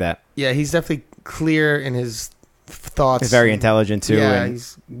person like that. Yeah, he's definitely clear in his thoughts. He's very intelligent too. Yeah,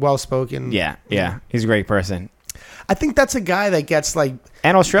 he's well spoken. Yeah, he's a great person. I think that's a guy that gets like...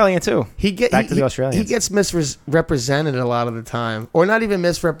 And Australian, too. Back to the Australians. He gets misrepresented a lot of the time. Or not even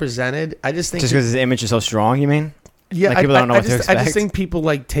misrepresented. I just think... Just because his image is so strong, you mean? Yeah, like people don't know what to expect? I just think people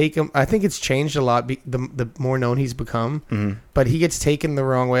like take him... I think it's changed a lot the more known he's become. Mm-hmm. But he gets taken the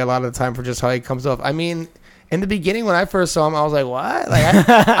wrong way a lot of the time for just how he comes off. I mean... In the beginning, when I first saw him, I was like, what? Like,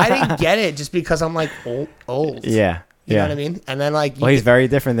 I didn't get it just because I'm like old. Yeah. You know what I mean? And then like... he's very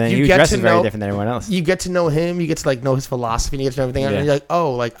different than... He dresses very different than everyone else. You get to know him. You get to like know his philosophy. And you get to know everything. And you're like,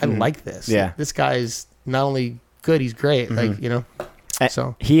 oh, like I like this. Yeah. Like, this guy is not only good, he's great. Like,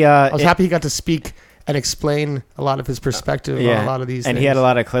 So I was happy he got to speak and explain a lot of his perspective on a lot of these things. He had a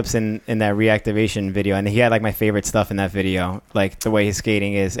lot of clips in that reactivation video. And he had like my favorite stuff in that video. Like the way his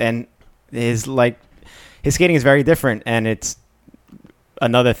skating is. And his skating is very different. And it's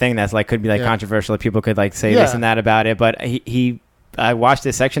another thing that's like could be like controversial. People could like say this and that about it, but I watched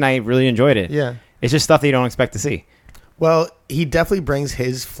this section. I really enjoyed it. Yeah, it's just stuff that you don't expect to see. Well, he definitely brings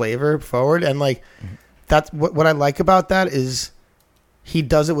his flavor forward, and like that's what I like about that is he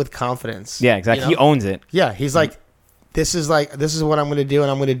does it with confidence. Yeah, exactly. He owns it. Yeah, he's like, this is what I'm going to do, and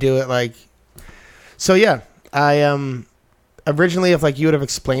I'm going to do it like. So yeah, originally, if like you would have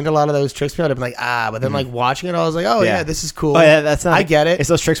explained a lot of those tricks, I would have been like, but then like watching it, I was like, oh yeah, this is cool. Oh yeah, that's not. I get it. It's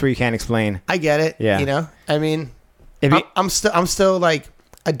those tricks where you can't explain. I get it. Yeah, I mean, I'm still like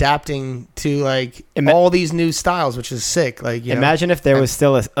adapting to like all these new styles, which is sick. Like, imagine if there was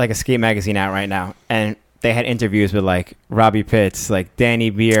still a skate magazine out right now, and they had interviews with like Robbie Pitts, like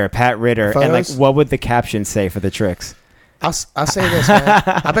Danny Beer, Pat Ritter, and like what would the caption say for the tricks? I'll say this, man.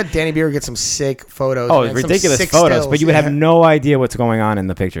 I bet Danny Beer would get some sick photos. Oh, man. Ridiculous photos, stills, but you would have no idea what's going on in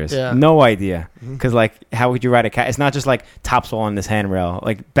the pictures. Yeah. No idea. Because, like, how would you ride a cat? It's not just like topsoil on this handrail,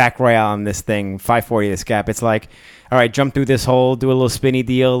 like back rail on this thing, 540 this gap. It's like, all right, jump through this hole, do a little spinny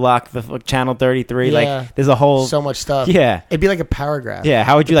deal, lock the channel 33. Yeah. Like, there's a whole... So much stuff. Yeah. It'd be like a paragraph. Yeah.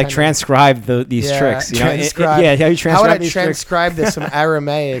 How would you, like, transcribe these tricks? You know? How you transcribe How would I these transcribe this from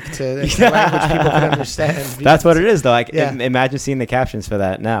Aramaic to language people can understand? That's what it is, though. Like, imagine seeing the captions for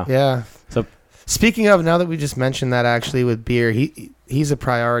that now. Yeah. So, speaking of, now that we just mentioned that actually with Beer, he's a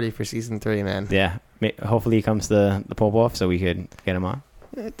priority for season 3, man. Yeah. Hopefully he comes to the Pope-Off so we could get him on.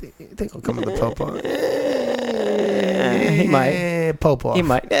 I think he'll come to the Pope-Off. He might. Pope-Off. He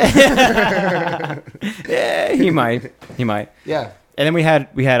might. Yeah, he might. Yeah. And then we had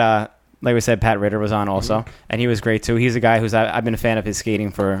like we said, Pat Ritter was on also, and he was great too. He's a guy who's I've been a fan of his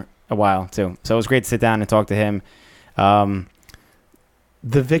skating for a while too. So it was great to sit down and talk to him. The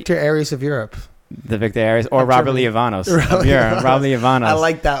Victor Arias of Europe. The Victor Arias or Robert Liavanos. Robert Liavanos. I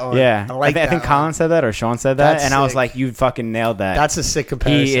like that one. Yeah. I think Colin said that or Sean said that. That's and I was like, you fucking nailed that. That's a sick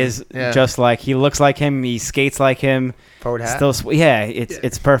comparison. He is just like, he looks like him. He skates like him. Forward hat.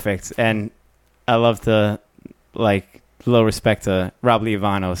 It's perfect. And I love to like little respect to Rob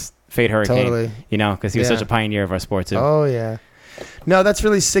Liavanos, Fate Hurricane. Totally. You know, because he was such a pioneer of our sport too. Oh yeah. No, that's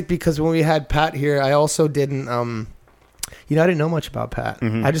really sick because when we had Pat here, I also didn't. I didn't know much about Pat.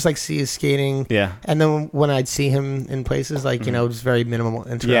 Mm-hmm. I just like see his skating. Yeah. And then when I'd see him in places, like just very minimal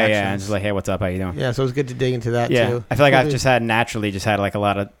interactions. Yeah, and just like, hey, what's up? How you doing? Yeah, so it was good to dig into that too. I feel like I've just had like a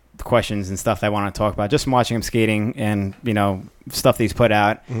lot of questions and stuff that I want to talk about just from watching him skating and stuff that he's put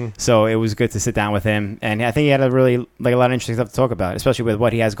out. Mm-hmm. So it was good to sit down with him, and I think he had a lot of interesting stuff to talk about, especially with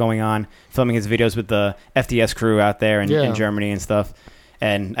what he has going on, filming his videos with the FDS crew out there in Germany and stuff.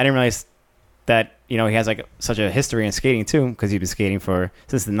 And I didn't realize that he has like such a history in skating too, because he's been skating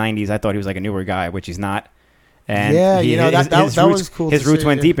since the 90s. I thought he was like a newer guy, which he's not. And that was cool. His roots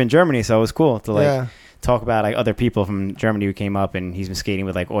went deep in Germany, so it was cool to talk about like other people from Germany who came up, and he's been skating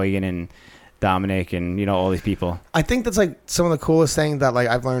with like Eugen and Dominic and all these people. I think that's like some of the coolest thing that like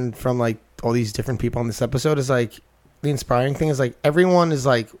I've learned from like all these different people on this episode is like the inspiring thing is like everyone is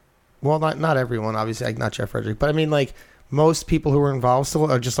like, well, not everyone, obviously, like not Jeff Frederick, but I mean like most people who are involved still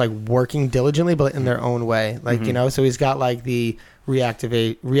are just like working diligently, but in their own way. Like, so he's got like the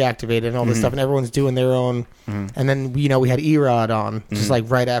reactivated and all this stuff, and everyone's doing their own. And then, we had Erod on just like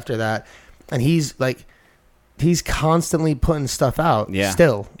right after that. And he's constantly putting stuff out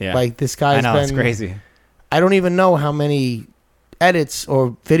still. Yeah. Like this guy's it's crazy. I don't even know how many edits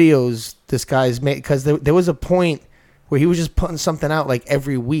or videos this guy's made, because there was a point where he was just putting something out like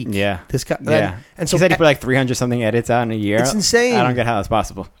every week. Yeah. This guy. And so he said he put like 300 something edits out in a year. It's insane. I don't get how that's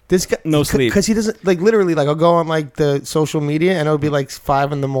possible. This guy, no sleep. Because he doesn't, like literally, like I'll go on like the social media and it'll be like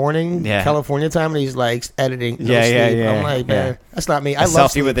 5 a.m, California time, and he's like editing. No sleep. I'm like, man, that's not me. I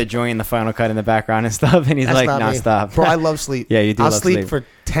love selfie with the joint in the Final Cut in the background and stuff, and he's that's like, nah, stop. Bro, I love sleep. Yeah, you do. I'll sleep for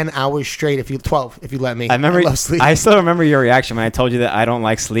 10 hours straight 12 if you let me. I love sleep. I still remember your reaction when I told you that I don't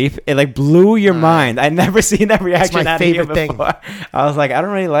like sleep. It like blew your mind. I'd never seen that reaction. It's my favorite thing. I was like, I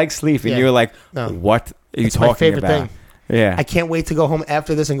don't really like sleep, and you were like, what are you talking my favorite about? Thing. Yeah, I can't wait to go home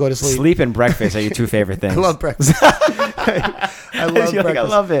after this and go to sleep. Sleep and breakfast are your two favorite things. I love breakfast. I love breakfast. Like, I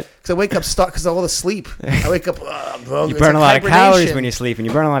love it because I wake up stuck because of all the sleep. I wake up. You burn a lot of calories when you sleep, and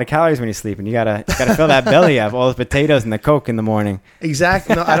you gotta fill that belly up. All those potatoes and the Coke in the morning.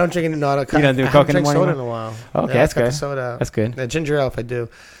 Exactly. No, I don't drink any. No, you don't do Coke in the morning. Soda in a while. Okay, that's good. Soda. That's good. Ginger ale if I do,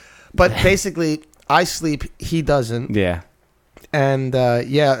 but basically I sleep. He doesn't. Yeah. And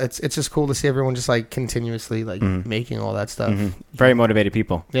it's just cool to see everyone just like continuously like making all that stuff. Very motivated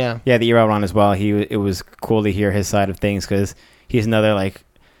people. Yeah, the Erod run as well. It was cool to hear his side of things because he's another like,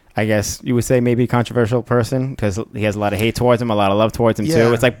 I guess you would say maybe controversial person because he has a lot of hate towards him, a lot of love towards him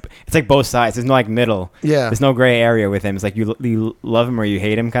too. It's like both sides. There's no like middle. Yeah, there's no gray area with him. It's like you love him or you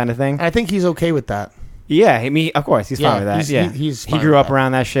hate him kind of thing. I think he's okay with that. Yeah, of course he's fine with that. He grew up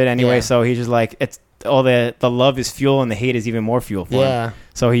around that shit anyway, so he's just like it's. All the love is fuel and the hate is even more fuel for him.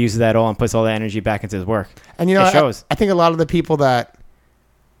 So he uses that all and puts all that energy back into his work. And it shows. I think a lot of the people that,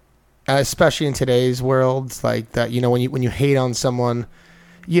 especially in today's world, like that, when you hate on someone,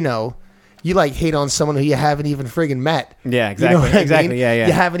 you like hate on someone who you haven't even friggin' met. Yeah, exactly. Exactly. Yeah, yeah.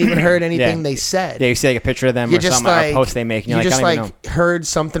 You haven't even heard anything they said. Yeah, you see like a picture of them or some a post they make. And you just I don't even know. Heard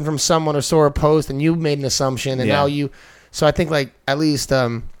something from someone or saw a post and you made an assumption and now you. So I think like at least.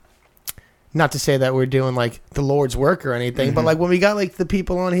 Not to say that we're doing like the Lord's work or anything, but like when we got like the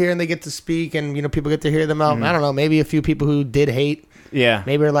people on here and they get to speak and people get to hear them out. I don't know, maybe a few people who did hate. Yeah,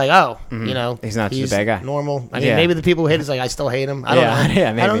 maybe are like, he's not just a bad guy. Normal. I mean, maybe the people who hate is like, I still hate him. I don't know.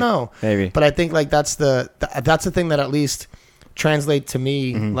 Yeah, maybe. I don't know. Maybe. But I think like that's the thing that at least translate to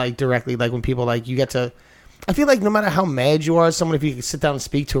me like directly. Like when people like you get to. I feel like no matter how mad you are at someone, if you can sit down and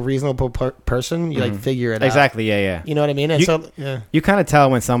speak to a reasonable person, you like figure it out. Exactly, yeah. You know what I mean? And you kind of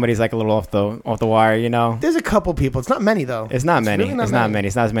tell when somebody's like a little off the wire, There's a couple people. It's not many though. It's not many. Really it's not many.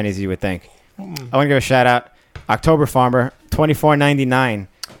 It's not as many as you would think. I want to give a shout out. October Farmer, $24.99.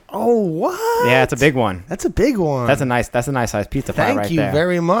 Oh, what? Yeah, it's a big one. That's a big one. That's a nice size pizza pie right there. Thank you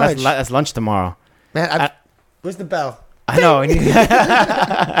very much. That's lunch tomorrow. Man, where's the bell? I know.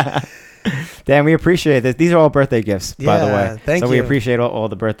 Dan, we appreciate this. These are all birthday gifts, by the way. Thank you. So we appreciate all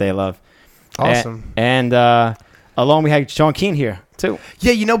the birthday love. Awesome. And along we had Sean Keane here, too.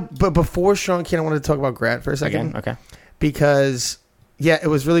 Yeah, but before Sean Keane, I wanted to talk about Grant for a second. Again? Okay. Because, it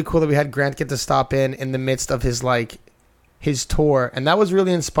was really cool that we had Grant get to stop in the midst of his tour. And that was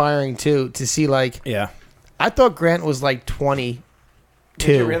really inspiring, too, to see, like... Yeah. I thought Grant was, 22.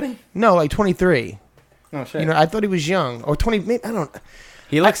 Did you really? No, 23. Oh, shit. I thought he was young. Or 20... Maybe, I don't...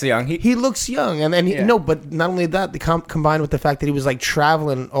 He looks young. He looks young, and then no, but not only that, combined with the fact that he was like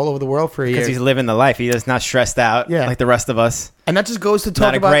traveling all over the world for a year because he's living the life. He is not stressed out like the rest of us. And that just goes to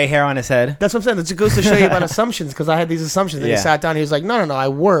talk about not a gray hair on his head. That's what I'm saying. That just goes to show you about assumptions, because I had these assumptions. And he sat down. He was like, "No, I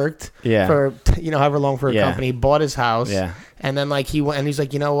worked for however long for a company. He bought his house, and then like he went and he's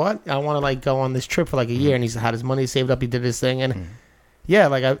like, you know what? I want to like go on this trip for like a year, and he's had his money saved up. He did his thing, and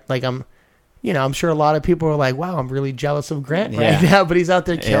I'm sure a lot of people are like, wow, I'm really jealous of Grant right now, but he's out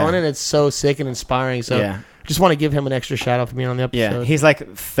there killing it. It's so sick and inspiring. So just want to give him an extra shout out for being on the episode. Yeah, he's like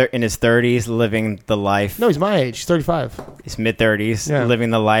in his 30s, living the life. No, he's my age. He's 35. He's mid-30s,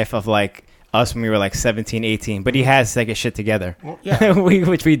 living the life of like us when we were like 17, 18. But he has like his shit together,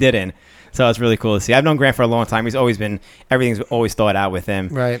 which we didn't. So it's really cool to see. I've known Grant for a long time. He's always been, everything's always thought out with him.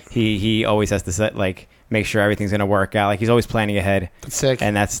 Right. He always has to set, like, make sure everything's going to work out. Like, he's always planning ahead. That's sick.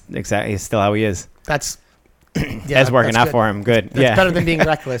 And that's exactly still how he is. That's that's working out for him. Good. That's better than being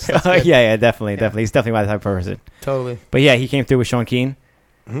reckless. That's good. Definitely. He's definitely my type of person. Totally. But yeah, he came through with Sean Keane.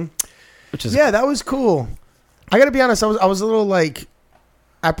 Mm-hmm. Which is that was cool. I got to be honest. I was a little like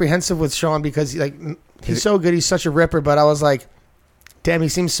apprehensive with Sean because he's so good. He's such a ripper. But I was like, damn, he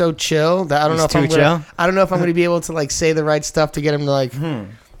seems so chill that I don't know if I'm going to be able to like say the right stuff to get him to like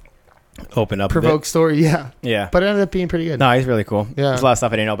open up, provoke story. Yeah. But it ended up being pretty good. No, he's really cool. Yeah. There's a lot of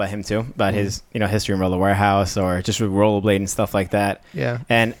stuff I didn't know about him too, about his history in Roller Warehouse or just with rollerblade and stuff like that. Yeah.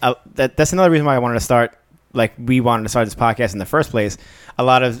 And that's another reason why I wanted to start. Like we wanted to start this podcast in the first place. A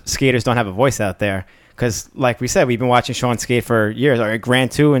lot of skaters don't have a voice out there. Because, like we said, we've been watching Sean skate for years, or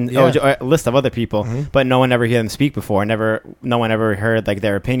Grant too, and a list of other people, but no one ever heard them speak before. No one ever heard like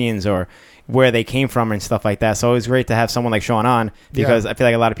their opinions or where they came from and stuff like that. So it was great to have someone like Sean on because I feel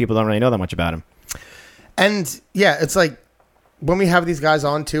like a lot of people don't really know that much about him. And it's like when we have these guys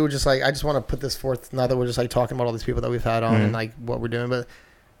on too, just like I just want to put this forth now that we're just like talking about all these people that we've had on and like what we're doing, but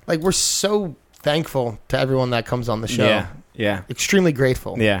like we're so thankful to everyone that comes on the show. Yeah, extremely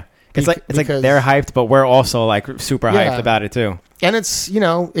grateful. Yeah. It's like they're hyped, but we're also like super hyped about it too. And it's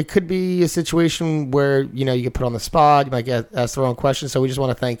it could be a situation where you get put on the spot, you might get asked the wrong question. So we just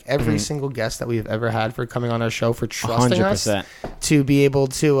want to thank every single guest that we've ever had for coming on our show, for trusting 100%. Us to be able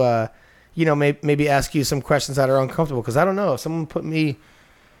to maybe ask you some questions that are uncomfortable. Because I don't know if someone put me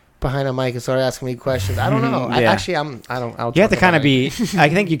behind a mic and started asking me questions. I don't know. Yeah. You have to kind of be. I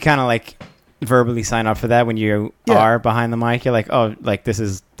think you kind of like verbally sign up for that when you are behind the mic. You're like, oh, like this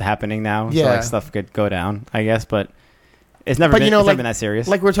is happening now. So like stuff could go down, I guess, but it's never been that serious.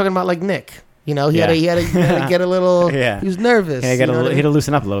 Like we're talking about like Nick. He had to get a little he was nervous. He had to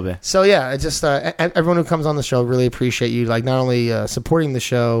loosen up a little bit. So it's just everyone who comes on the show, really appreciate you, like not only supporting the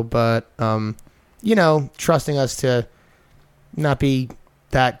show, but trusting us to not be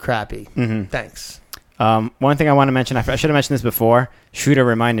that crappy. Thanks. One thing I want to mention, I should have mentioned this before. Shooter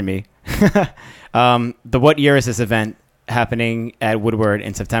reminded me. The What Year Is This event happening at Woodward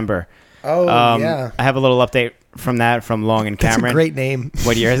in September? Oh, I have a little update from Long and Cameron. That's a great name.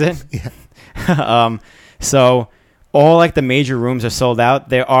 What year is it? Yeah. So all like the major rooms are sold out.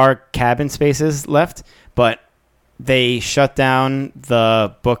 There are cabin spaces left, but they shut down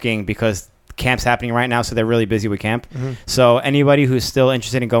the booking because camp's happening right now, so they're really busy with camp. So anybody who's still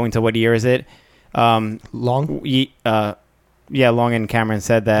interested in going to What Year Is It? Long and Cameron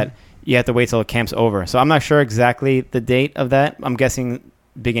said that you have to wait till the camp's over. So I'm not sure exactly the date of that. I'm guessing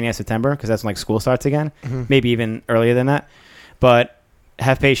beginning of September because that's when like school starts again. Maybe even earlier than that. But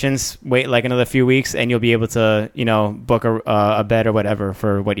have patience, wait like another few weeks, and you'll be able to book a bed or whatever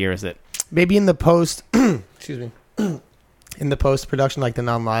for What Year Is It. Maybe in the post, excuse me, in the post production, like the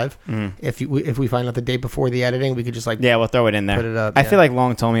non-live, if we find out the day before the editing, we could just like we'll throw it in there. Put it up. I feel like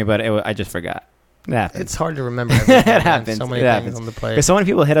Long told me, but I just forgot. It's hard to remember everything. It happens. So many things on the plate. Because so many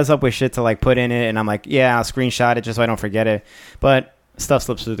people hit us up with shit to like put in it, and I'm like, I'll screenshot it just so I don't forget it. But stuff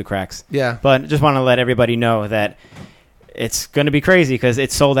slips through the cracks. Yeah. But just want to let everybody know that it's going to be crazy because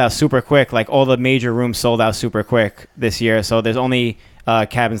it's sold out super quick. Like all the major rooms sold out super quick this year. So there's only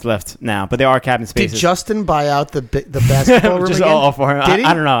cabins left now, but there are cabin spaces. Did Justin buy out the basketball room just again? All for him? Did he?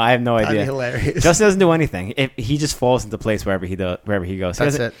 I don't know. I have no idea. That'd be hilarious. Justin doesn't do anything. He just falls into place wherever he goes.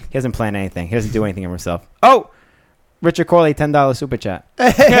 That's it. He doesn't plan anything. He doesn't do anything himself. Oh, Richard Corley, $10 super chat.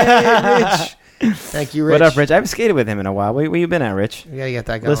 Hey, Rich. Thank you, Rich. What up, Rich? I haven't skated with him in a while. Where you been at, Rich? We gotta get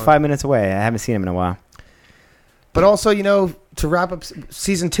that going. Lives 5 minutes away. I haven't seen him in a while. But also, to wrap up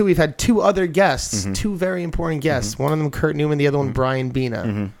season 2, we've had 2 other guests, 2 very important guests. One of them, Kurt Newman, the other one, Brian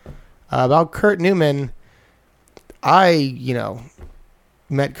Bina. About Kurt Newman, I,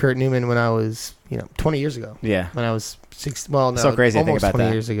 met Kurt Newman when I was, 20 years ago. Yeah. When I was 6, well, no, so crazy almost to think about 20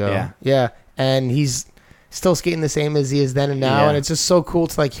 that. years ago. Yeah. Yeah. And he's still skating the same as he is then and now. Yeah. And it's just so cool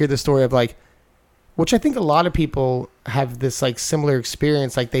to like hear the story of like, which I think a lot of people have this like similar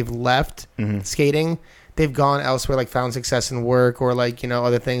experience. Like they've left skating, they've gone elsewhere, like found success in work or like, you know,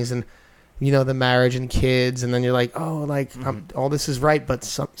 other things, and you know, the marriage and kids, and then you're like, oh, like all this is right, but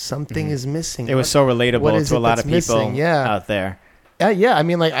something is missing. It was so relatable to a lot of people out there. Yeah, I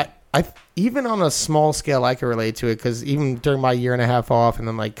mean, like I even on a small scale, I can relate to it, because even during my year and a half off, and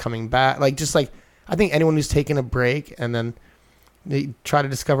then like coming back, like just like I think anyone who's taken a break and then they try to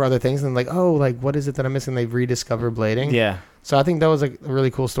discover other things, and like, oh, like what is it that I'm missing? They've rediscovered blading. Yeah. So I think that was like a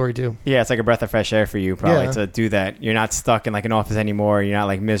really cool story too. Yeah, it's like a breath of fresh air for you, probably, to do that. You're not stuck in like an office anymore. You're not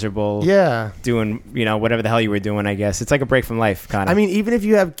like miserable. Yeah. Doing, you know, whatever the hell you were doing, I guess. It's like a break from life, kind of. I mean, even if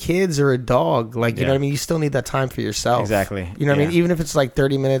you have kids or a dog, like, you know what I mean? You still need that time for yourself. Exactly. You know what I mean? Even if it's like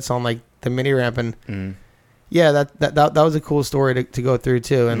 30 minutes on like the mini ramp, and yeah, that was a cool story to go through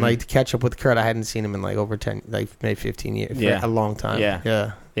too. And like to catch up with Kurt, I hadn't seen him in like over 10, like maybe 15 years. For a long time. Yeah.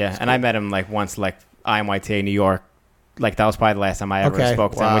 Yeah. Yeah. And I met him like once, like IMYTA New York. Like that was probably the last time I ever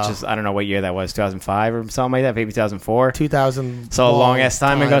spoke to him, which is, I don't know what year that was, 2005 or something like that, maybe 2004. 2000. So a long ass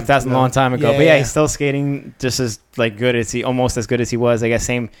time ago. That's a long time ago. Yeah, but yeah, he's still skating just as like good as almost as good as he was. I guess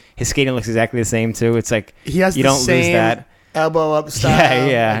his skating looks exactly the same too. It's like he has you don't lose that elbow up style.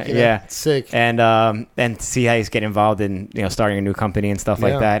 Yeah. Sick. And see how he's getting involved in, you know, starting a new company and stuff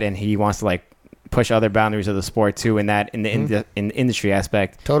like that, and he wants to like push other boundaries of the sport too, in the industry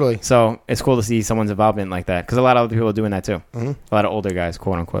aspect. Totally. So it's cool to see someone's involvement like that, because a lot of other people are doing that too. A lot of older guys,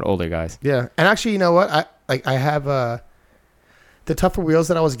 quote unquote older guys. Yeah. And actually, you know what? I have the tougher wheels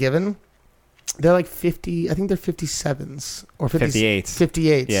that I was given. They're like 50. I think they're 57s or 58s.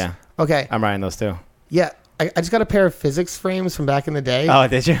 58s. Yeah. Okay. I'm riding those too. Yeah. I just got a pair of physics frames from back in the day. Oh,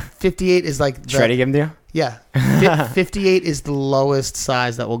 did you? 58 is like Shreddy give them to you? Yeah. 58 is the lowest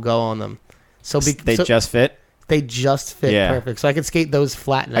size that will go on them. So they just fit? They just fit perfect. So I could skate those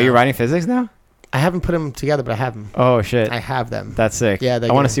flat now. Are you riding physics now? I haven't put them together, but I have them. Oh, shit. I have them. That's sick. Yeah,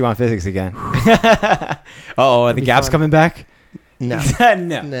 I want to see you on physics again. Uh-oh, are the gaps coming back? No.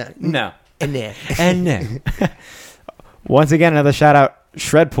 No. And no. Once again, another shout out,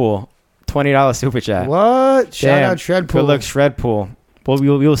 Shredpool. $20 super chat. What? Shout out Shredpool. Good luck, Shredpool. Well,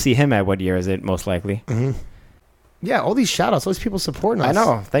 we'll see him at what year is it, most likely? Yeah, all these shout outs, all these people supporting us. I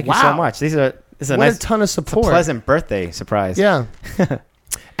know. Thank you so much. This is a nice, a ton of support. It's a pleasant birthday surprise. Yeah.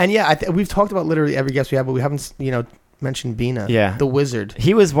 And yeah, we've talked about literally every guest we have, but we haven't, mentioned Bina. Yeah. The Wizard.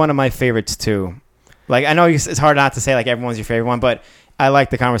 He was one of my favorites too. Like, I know it's hard not to say like everyone's your favorite one, but I like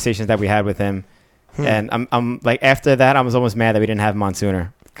the conversations that we had with him. And I'm like, after that, I was almost mad that we didn't have him on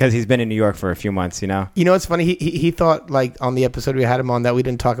sooner, because he's been in New York for a few months, you know? You know, it's funny. He thought like on the episode we had him on that we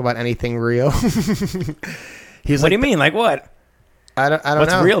didn't talk about anything real. What do you mean? Like what? I don't know.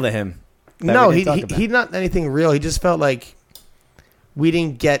 What's real to him? No, he not anything real. He just felt like we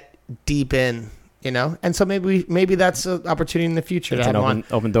didn't get deep in, you know? And so maybe that's an opportunity in the future to have him on.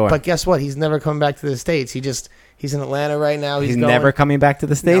 Open door. But guess what? He's never coming back to the States. He's in Atlanta right now. He's never coming back to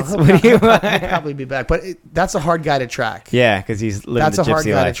the States? No, he'll probably be back. But that's a hard guy to track. Yeah, because he's living the gypsy life. That's a hard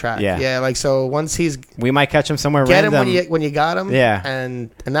guy to track. Yeah, like so once we might catch him somewhere random. Get him when you got him. Yeah.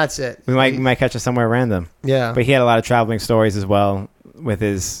 And that's it. We might catch him somewhere random. Yeah. But he had a lot of traveling stories as well with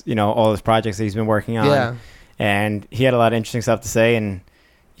his, all his projects that he's been working on. Yeah. And he had a lot of interesting stuff to say. And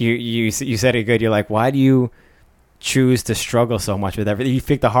you said it good. You're like, why do you choose to struggle so much with everything? You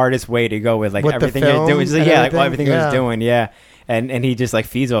pick the hardest way to go with like everything you're doing. Like, everything he was doing. Yeah. And he just like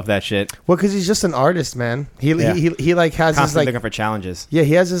feeds off that shit. Well, because he's just an artist, man. He like has constantly his like looking for challenges. Yeah,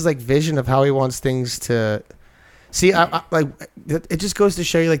 he has his like vision of how he wants things to. See, I like it. Just goes to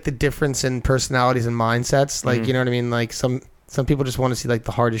show you like the difference in personalities and mindsets. Like you know what I mean. Like some people just want to see like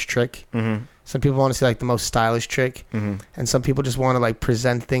the hardest trick. Mm-hmm. Some people want to see like the most stylish trick, and some people just want to like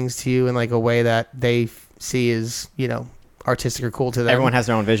present things to you in like a way that they see as artistic or cool to them. Everyone has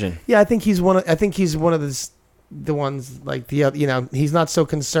their own vision. Yeah, I think he's one of the ones like the he's not so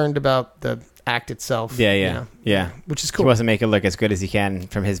concerned about the act itself. Yeah, which is cool. He wants to make it look as good as he can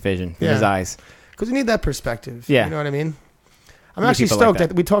from his vision, from his eyes. Because you need that perspective. Yeah, you know what I mean. I'm actually stoked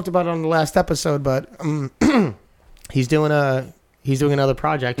that we talked about it on the last episode, but he's doing another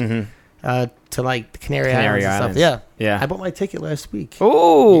project. To like the Canary Islands and stuff. Yeah. I bought my ticket last week.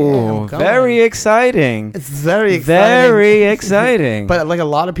 Oh, very exciting. It's very exciting. Very exciting. But like a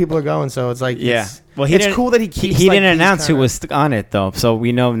lot of people are going, so it's like it's cool that he keeps. He didn't announce who was on it though, so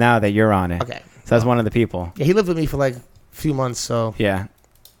we know now that you're on it. Okay. So that's one of the people. Yeah, he lived with me for like a few months, so yeah,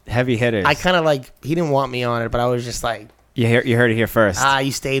 heavy hitters. I kind of like he didn't want me on it, but I was just like, You heard it here first.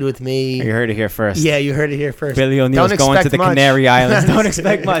 You stayed with me. You heard it here first. Yeah, you heard it here first. Billy O'Neill's going to the Canary Islands. Don't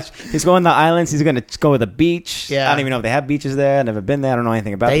expect much. He's going to the islands. He's going to go to the beach. Yeah. I don't even know if they have beaches there. I've never been there. I don't know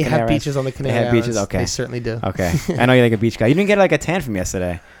anything about the Canary Islands. They have beaches on the Canary Islands. They have beaches? Okay. They certainly do. Okay. I know you're like a beach guy. You didn't get like a tan from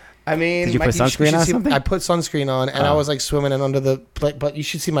yesterday. I mean, did you put sunscreen on or something? I put sunscreen on, and I was like swimming and under the. But you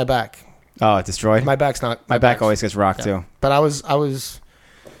should see my back. Oh, it's destroyed? My back's not. My back always gets rocked too. But I was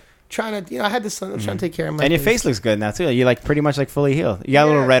trying to, I had this. I'm trying to take care of my. And your face looks good now too. You're like pretty much like fully healed. You got a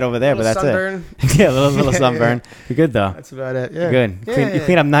little red over there, but that's sunburn. it. Yeah, a little sunburn. You're good though. That's about it. Yeah. Good. You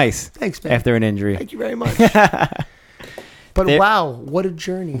clean up nice. Thanks, man. After an injury. Thank you very much. But wow, what a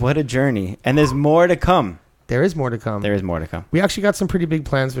journey. What a journey. And there's more to come. There is more to come. There is more to come. We actually got some pretty big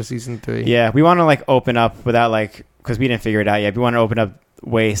plans for season 3. Yeah, we want to like open up without like, because we didn't figure it out yet. We want to open up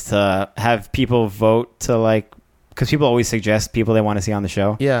ways to have people vote to like, because people always suggest people they want to see on the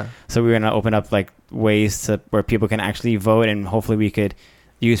show. Yeah. So we're going to open up like ways to where people can actually vote, and hopefully we could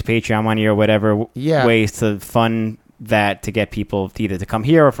use Patreon money or whatever ways to fund that to get people either to come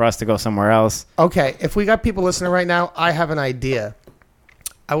here or for us to go somewhere else. Okay, if we got people listening right now, I have an idea.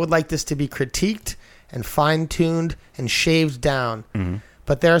 I would like this to be critiqued and fine-tuned and shaved down. Mm-hmm.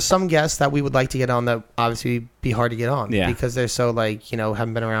 But there are some guests that we would like to get on that obviously be hard to get on because they're so like,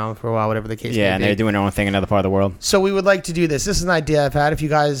 haven't been around for a while, whatever the case may be. Yeah, and they're doing their own thing in another part of the world. So we would like to do this. This is an idea I've had. If you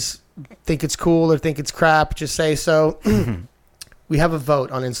guys think it's cool or think it's crap, just say so. We have a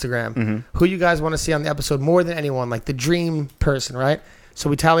vote on Instagram. Who you guys want to see on the episode more than anyone, like the dream person, right? So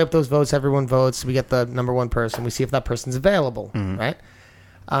we tally up those votes. Everyone votes. We get the number one person. We see if that person's available, right?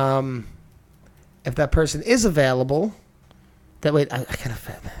 If that person is available, wait,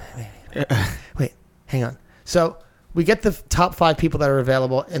 hang on. So we get the top 5 people that are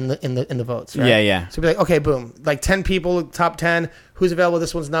available in the votes, right? Yeah. So we're like, okay, boom, like 10 people, top 10. Who's available?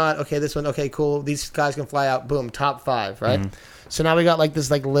 This one's not. Okay, this one. Okay, cool. These guys can fly out. Boom, top 5, right? So now we got like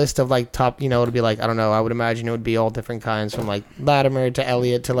this like list of like top. It'll be like, I don't know. I would imagine it would be all different kinds, from like Latimer to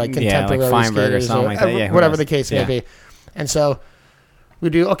Elliott to like contemporary like Feinberg or something like that. Yeah, whatever the case may be. And so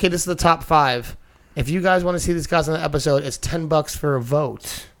we do. Okay, this is the top 5. If you guys want to see these guys on the episode, it's $10 for a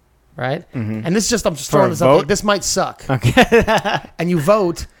vote, right? And this is just, I'm just throwing this up. This might suck. Okay. And you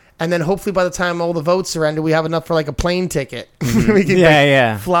vote, and then hopefully by the time all the votes surrender, we have enough for like a plane ticket. We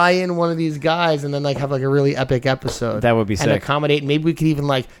can fly in one of these guys and then like have like a really epic episode. That would be sick. And accommodate. Maybe we could even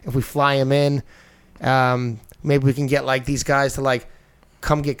like, if we fly them in, maybe we can get like these guys to like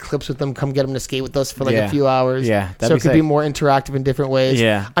come get clips with them, come get them to skate with us for like a few hours. Yeah, so it could be more interactive in different ways.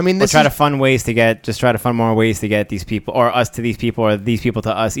 Yeah, I mean, try to find more ways to get these people, or us to these people, or these people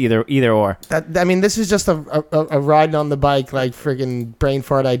to us. Either or. This is just a ride on the bike, like friggin' brain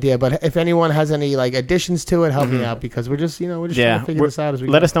fart idea. But if anyone has any like additions to it, help me out, because we're just trying to figure this out as we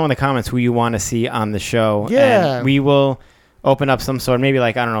go. Let us know in the comments who you want to see on the show. Yeah, and we will open up some sort, maybe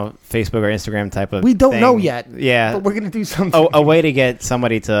like, I don't know, Facebook or Instagram type of We don't thing. know yet. Yeah. But we're going to do something. A way to get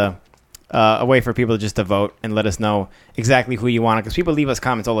somebody to, a way for people just to vote and let us know exactly who you want. Because people leave us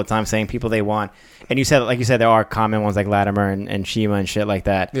comments all the time saying people they want. And you said, like you said, there are common ones like Latimer and Shima and shit like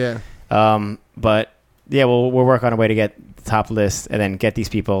that. Yeah. But yeah, we'll work on a way to get the top list and then get these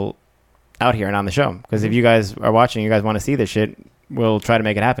people out here and on the show. Because if you guys are watching, you guys want to see this shit, we'll try to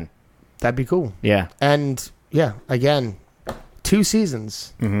make it happen. That'd be cool. Yeah. And yeah, again, 2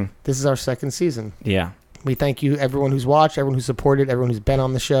 seasons. This is our 2nd season. Yeah. We thank you, everyone who's watched, everyone who's supported, everyone who's been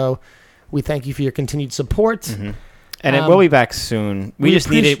on the show. We thank you for your continued support. And we'll be back soon. We just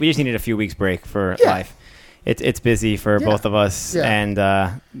needed a few weeks break for life. It's busy for both of us,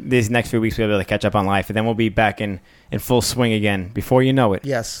 and these next few weeks we'll be able to catch up on life, and then we'll be back in full swing again before you know it.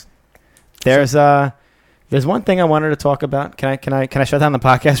 Yes. There's one thing I wanted to talk about. Can I shut down the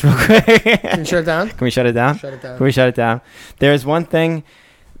podcast real quick? Can you shut it down? Can we shut it down? Shut it down. Can we shut it down? There's one thing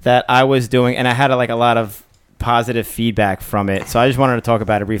that I was doing, and I had a lot of positive feedback from it. So I just wanted to talk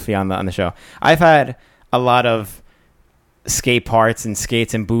about it briefly on the show. I've had a lot of skate parts and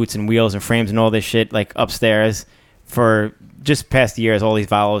skates and boots and wheels and frames and all this shit like upstairs for just past years, all these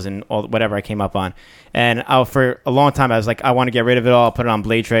Valos and all whatever I came up on. And for a long time, I was like, I want to get rid of it all, put it on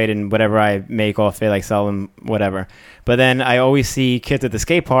Blade Trade, and whatever I make off it, like sell them, whatever. But then I always see kids at the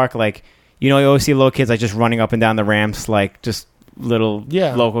skate park, like, you always see little kids like just running up and down the ramps, like just little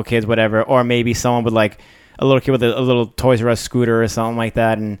local kids, whatever. Or maybe someone with like a little kid with a little Toys R Us scooter or something like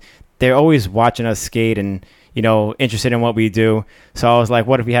that. And they're always watching us skate and, interested in what we do. So I was like,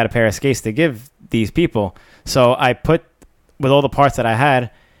 what if we had a pair of skates to give these people? So I put, with all the parts that I had,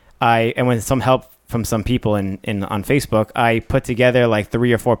 and with some help from some people on Facebook, I put together like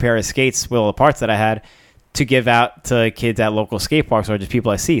 3 or 4 pair of skates with all the parts that I had to give out to kids at local skate parks or just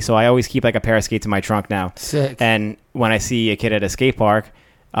people I see. So I always keep like a pair of skates in my trunk now. Sick. And when I see a kid at a skate park,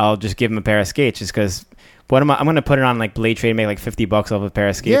 I'll just give him a pair of skates just because I'm going to put it on like Blade Trade, make like $50 off a pair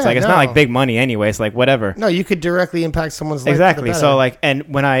of skates. Yeah, like it's not like big money anyway. It's like whatever. No, you could directly impact someone's life. Exactly. So like,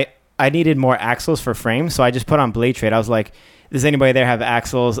 and when I needed more axles for frames, so I just put on Blade Trade. I was like, does anybody there have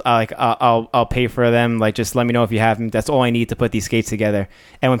axles? I'll pay for them. Like, just let me know if you have them. That's all I need to put these skates together.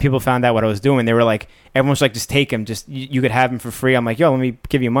 And when people found out what I was doing, they were like, everyone was like, just take them. Just you could have them for free. I'm like, yo, let me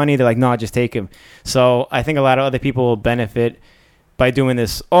give you money. They're like, no, just take them. So I think a lot of other people will benefit by doing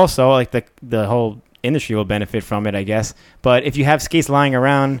this. Also, like the whole industry will benefit from it, I guess. But if you have skates lying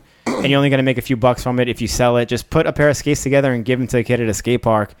around and you're only going to make a few bucks from it if you sell it, just put a pair of skates together and give them to a kid at a skate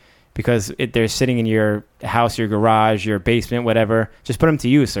park. Because they're sitting in your house, your garage, your basement, whatever. Just put them to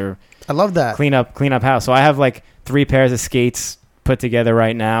use, or I love that. Clean up house. So I have like 3 pairs of skates put together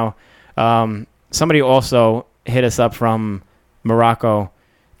right now. Somebody also hit us up from Morocco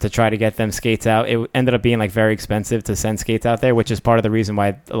to try to get them skates out. It ended up being like very expensive to send skates out there, which is part of the reason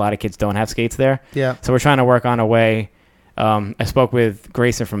why a lot of kids don't have skates there. Yeah. So we're trying to work on a way. I spoke with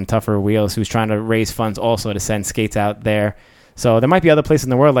Grayson from Tougher Wheels, who's trying to raise funds also to send skates out there. So there might be other places in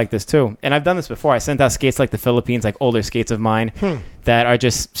the world like this too. And I've done this before. I sent out skates like the Philippines, like older skates of mine that are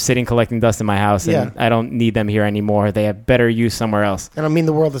just sitting collecting dust in my house. And I don't need them here anymore. They have better use somewhere else. And I mean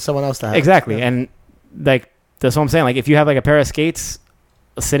the world to someone else to have. Exactly. Yeah. And like, that's what I'm saying. Like if you have like a pair of skates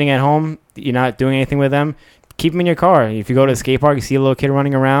sitting at home, you're not doing anything with them, keep them in your car. If you go to a skate park, you see a little kid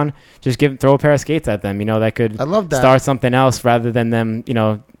running around, just throw a pair of skates at them. That could I love that. Start something else rather than them,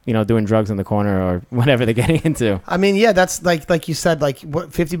 doing drugs in the corner or whatever they're getting into. I mean, yeah, that's like you said, like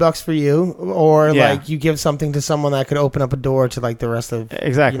what, $50 for you, or like you give something to someone that could open up a door to like the rest of.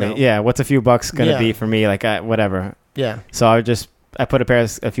 Exactly. Yeah. What's a few bucks gonna be for me? Like whatever. Yeah. So I put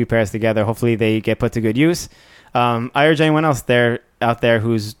a few pairs together. Hopefully they get put to good use. I urge anyone else out there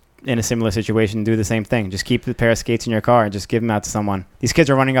who's in a similar situation, do the same thing. Just keep the pair of skates in your car and just give them out to someone. These kids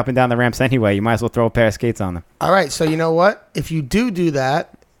are running up and down the ramps anyway. You might as well throw a pair of skates on them. All right. So you know what? If you do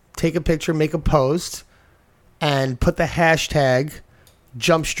that, take a picture, make a post, and put the hashtag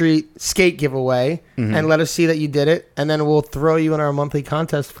Jump Street Skate Giveaway, and let us see that you did it. And then we'll throw you in our monthly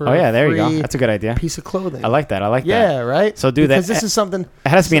contest for there you go. That's a good idea. Piece of clothing. I like that. Yeah, right? So do that. Because this is something. It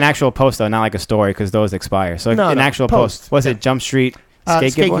has to be an actual post, though, not like a story, because those expire. So an actual post. Was it Jump Street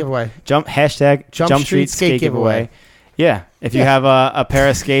Skate Giveaway? Hashtag Jump Street Skate Giveaway. Yeah, if you have a pair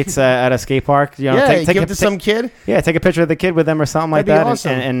of skates at a skate park, take give it to some kid. Yeah, take a picture of the kid with them or something like that,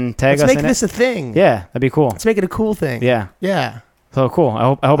 awesome. and tag us in it. Let's make this a thing. Yeah, that'd be cool. Let's make it a cool thing. Yeah. So cool.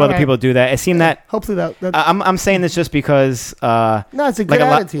 I hope other people do that. It seemed that. Hopefully that. I'm saying this just because. No, it's a good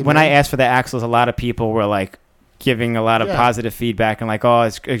attitude. When I asked for the axles, a lot of people were like giving a lot of positive feedback and like, oh,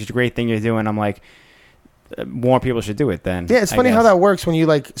 it's a great thing you're doing. I'm like, more people should do it then. Yeah, it's funny how that works when you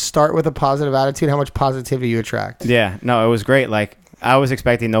like start with a positive attitude, how much positivity you attract. Yeah, no, it was great. Like I was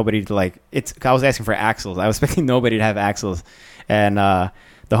expecting nobody to I was asking for axles. I was expecting nobody to have axles. And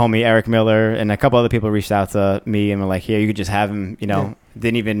the homie Eric Miller and a couple other people reached out to me and were like, here, you could just have them,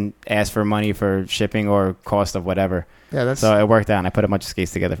 didn't even ask for money for shipping or cost of whatever. Yeah, so it worked out and I put a bunch of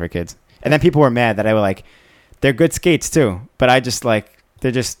skates together for kids. And then people were mad that I were like, they're good skates too, but I just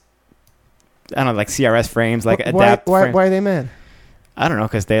they're just, I don't know, like CRS frames, like adapt. Why are they mad? I don't know,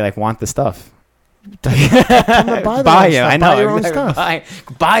 because they want the stuff. Buy your own stuff.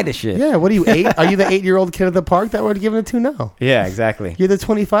 Buy the shit. Yeah, what are you, 8? Are you the 8-year-old kid at the park that we're giving it to? No. Yeah, exactly. You're the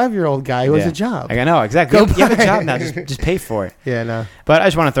 25-year-old guy who has a job. I know, exactly. You have a job now. Just pay for it. Yeah, no. But I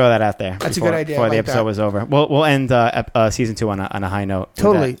just want to throw that out there. That's a good idea. Before the episode was over. We'll end season 2 on a high note.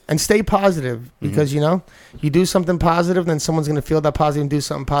 Totally. And stay positive because, you do something positive, then someone's going to feel that positive and do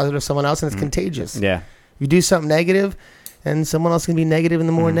something positive to someone else, and it's contagious. Yeah. You do something negative, and someone else can be negative, and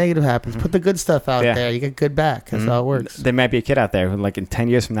the more negative happens. Put the good stuff out there. You get good back. That's how it works. There might be a kid out there who, like, in 10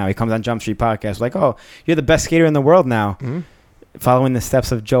 years from now, he comes on Jump Street Podcast, like, oh, you're the best skater in the world now. Following the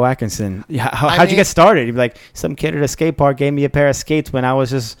steps of Joe Atkinson. How'd you get started? He'd be like, some kid at a skate park gave me a pair of skates when I was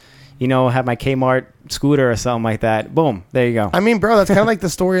just, had my Kmart scooter or something like that. Boom. There you go. I mean, bro, that's kind of like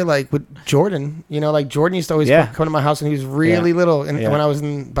the story like with Jordan. Like Jordan used to always come to my house when he was really little. And when I was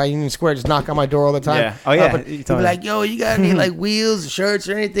by Union Square, just knock on my door all the time. Yeah. Oh, yeah. But he'd be like, yo, you got any like wheels, shirts,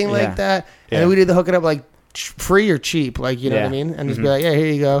 or anything like that? And then we'd either hook it up like free or cheap, like, you know what I mean? And just be like, yeah, here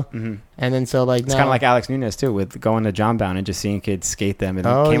you go. And then so like it's now, kind of like Alex Nunes too, with going to John Bound and just seeing kids skate them and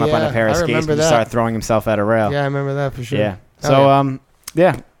came up on a pair of skates and just started throwing himself at a rail. Yeah, I remember that for sure. Yeah. So,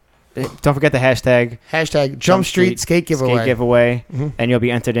 Don't forget the hashtag. Hashtag Jump Street Skate Giveaway. And you'll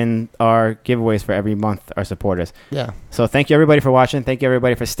be entered in our giveaways for every month, our supporters. Yeah. So thank you, everybody, for watching. Thank you,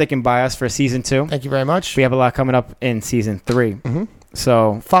 everybody, for sticking by us for Season 2. Thank you very much. We have a lot coming up in Season 3.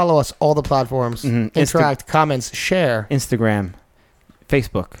 So follow us, all the platforms. Interact, comments, share. Instagram,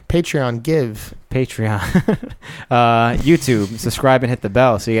 Facebook. Patreon, give. Patreon. YouTube. Subscribe and hit the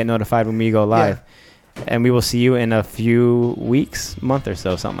bell so you get notified when we go live. Yeah. And we will see you in a few weeks, month or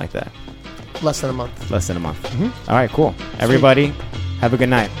so, something like that. Less than a month. All right, cool. Sweet. Everybody, have a good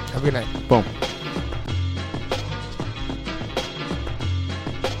night. Have a good night. Boom.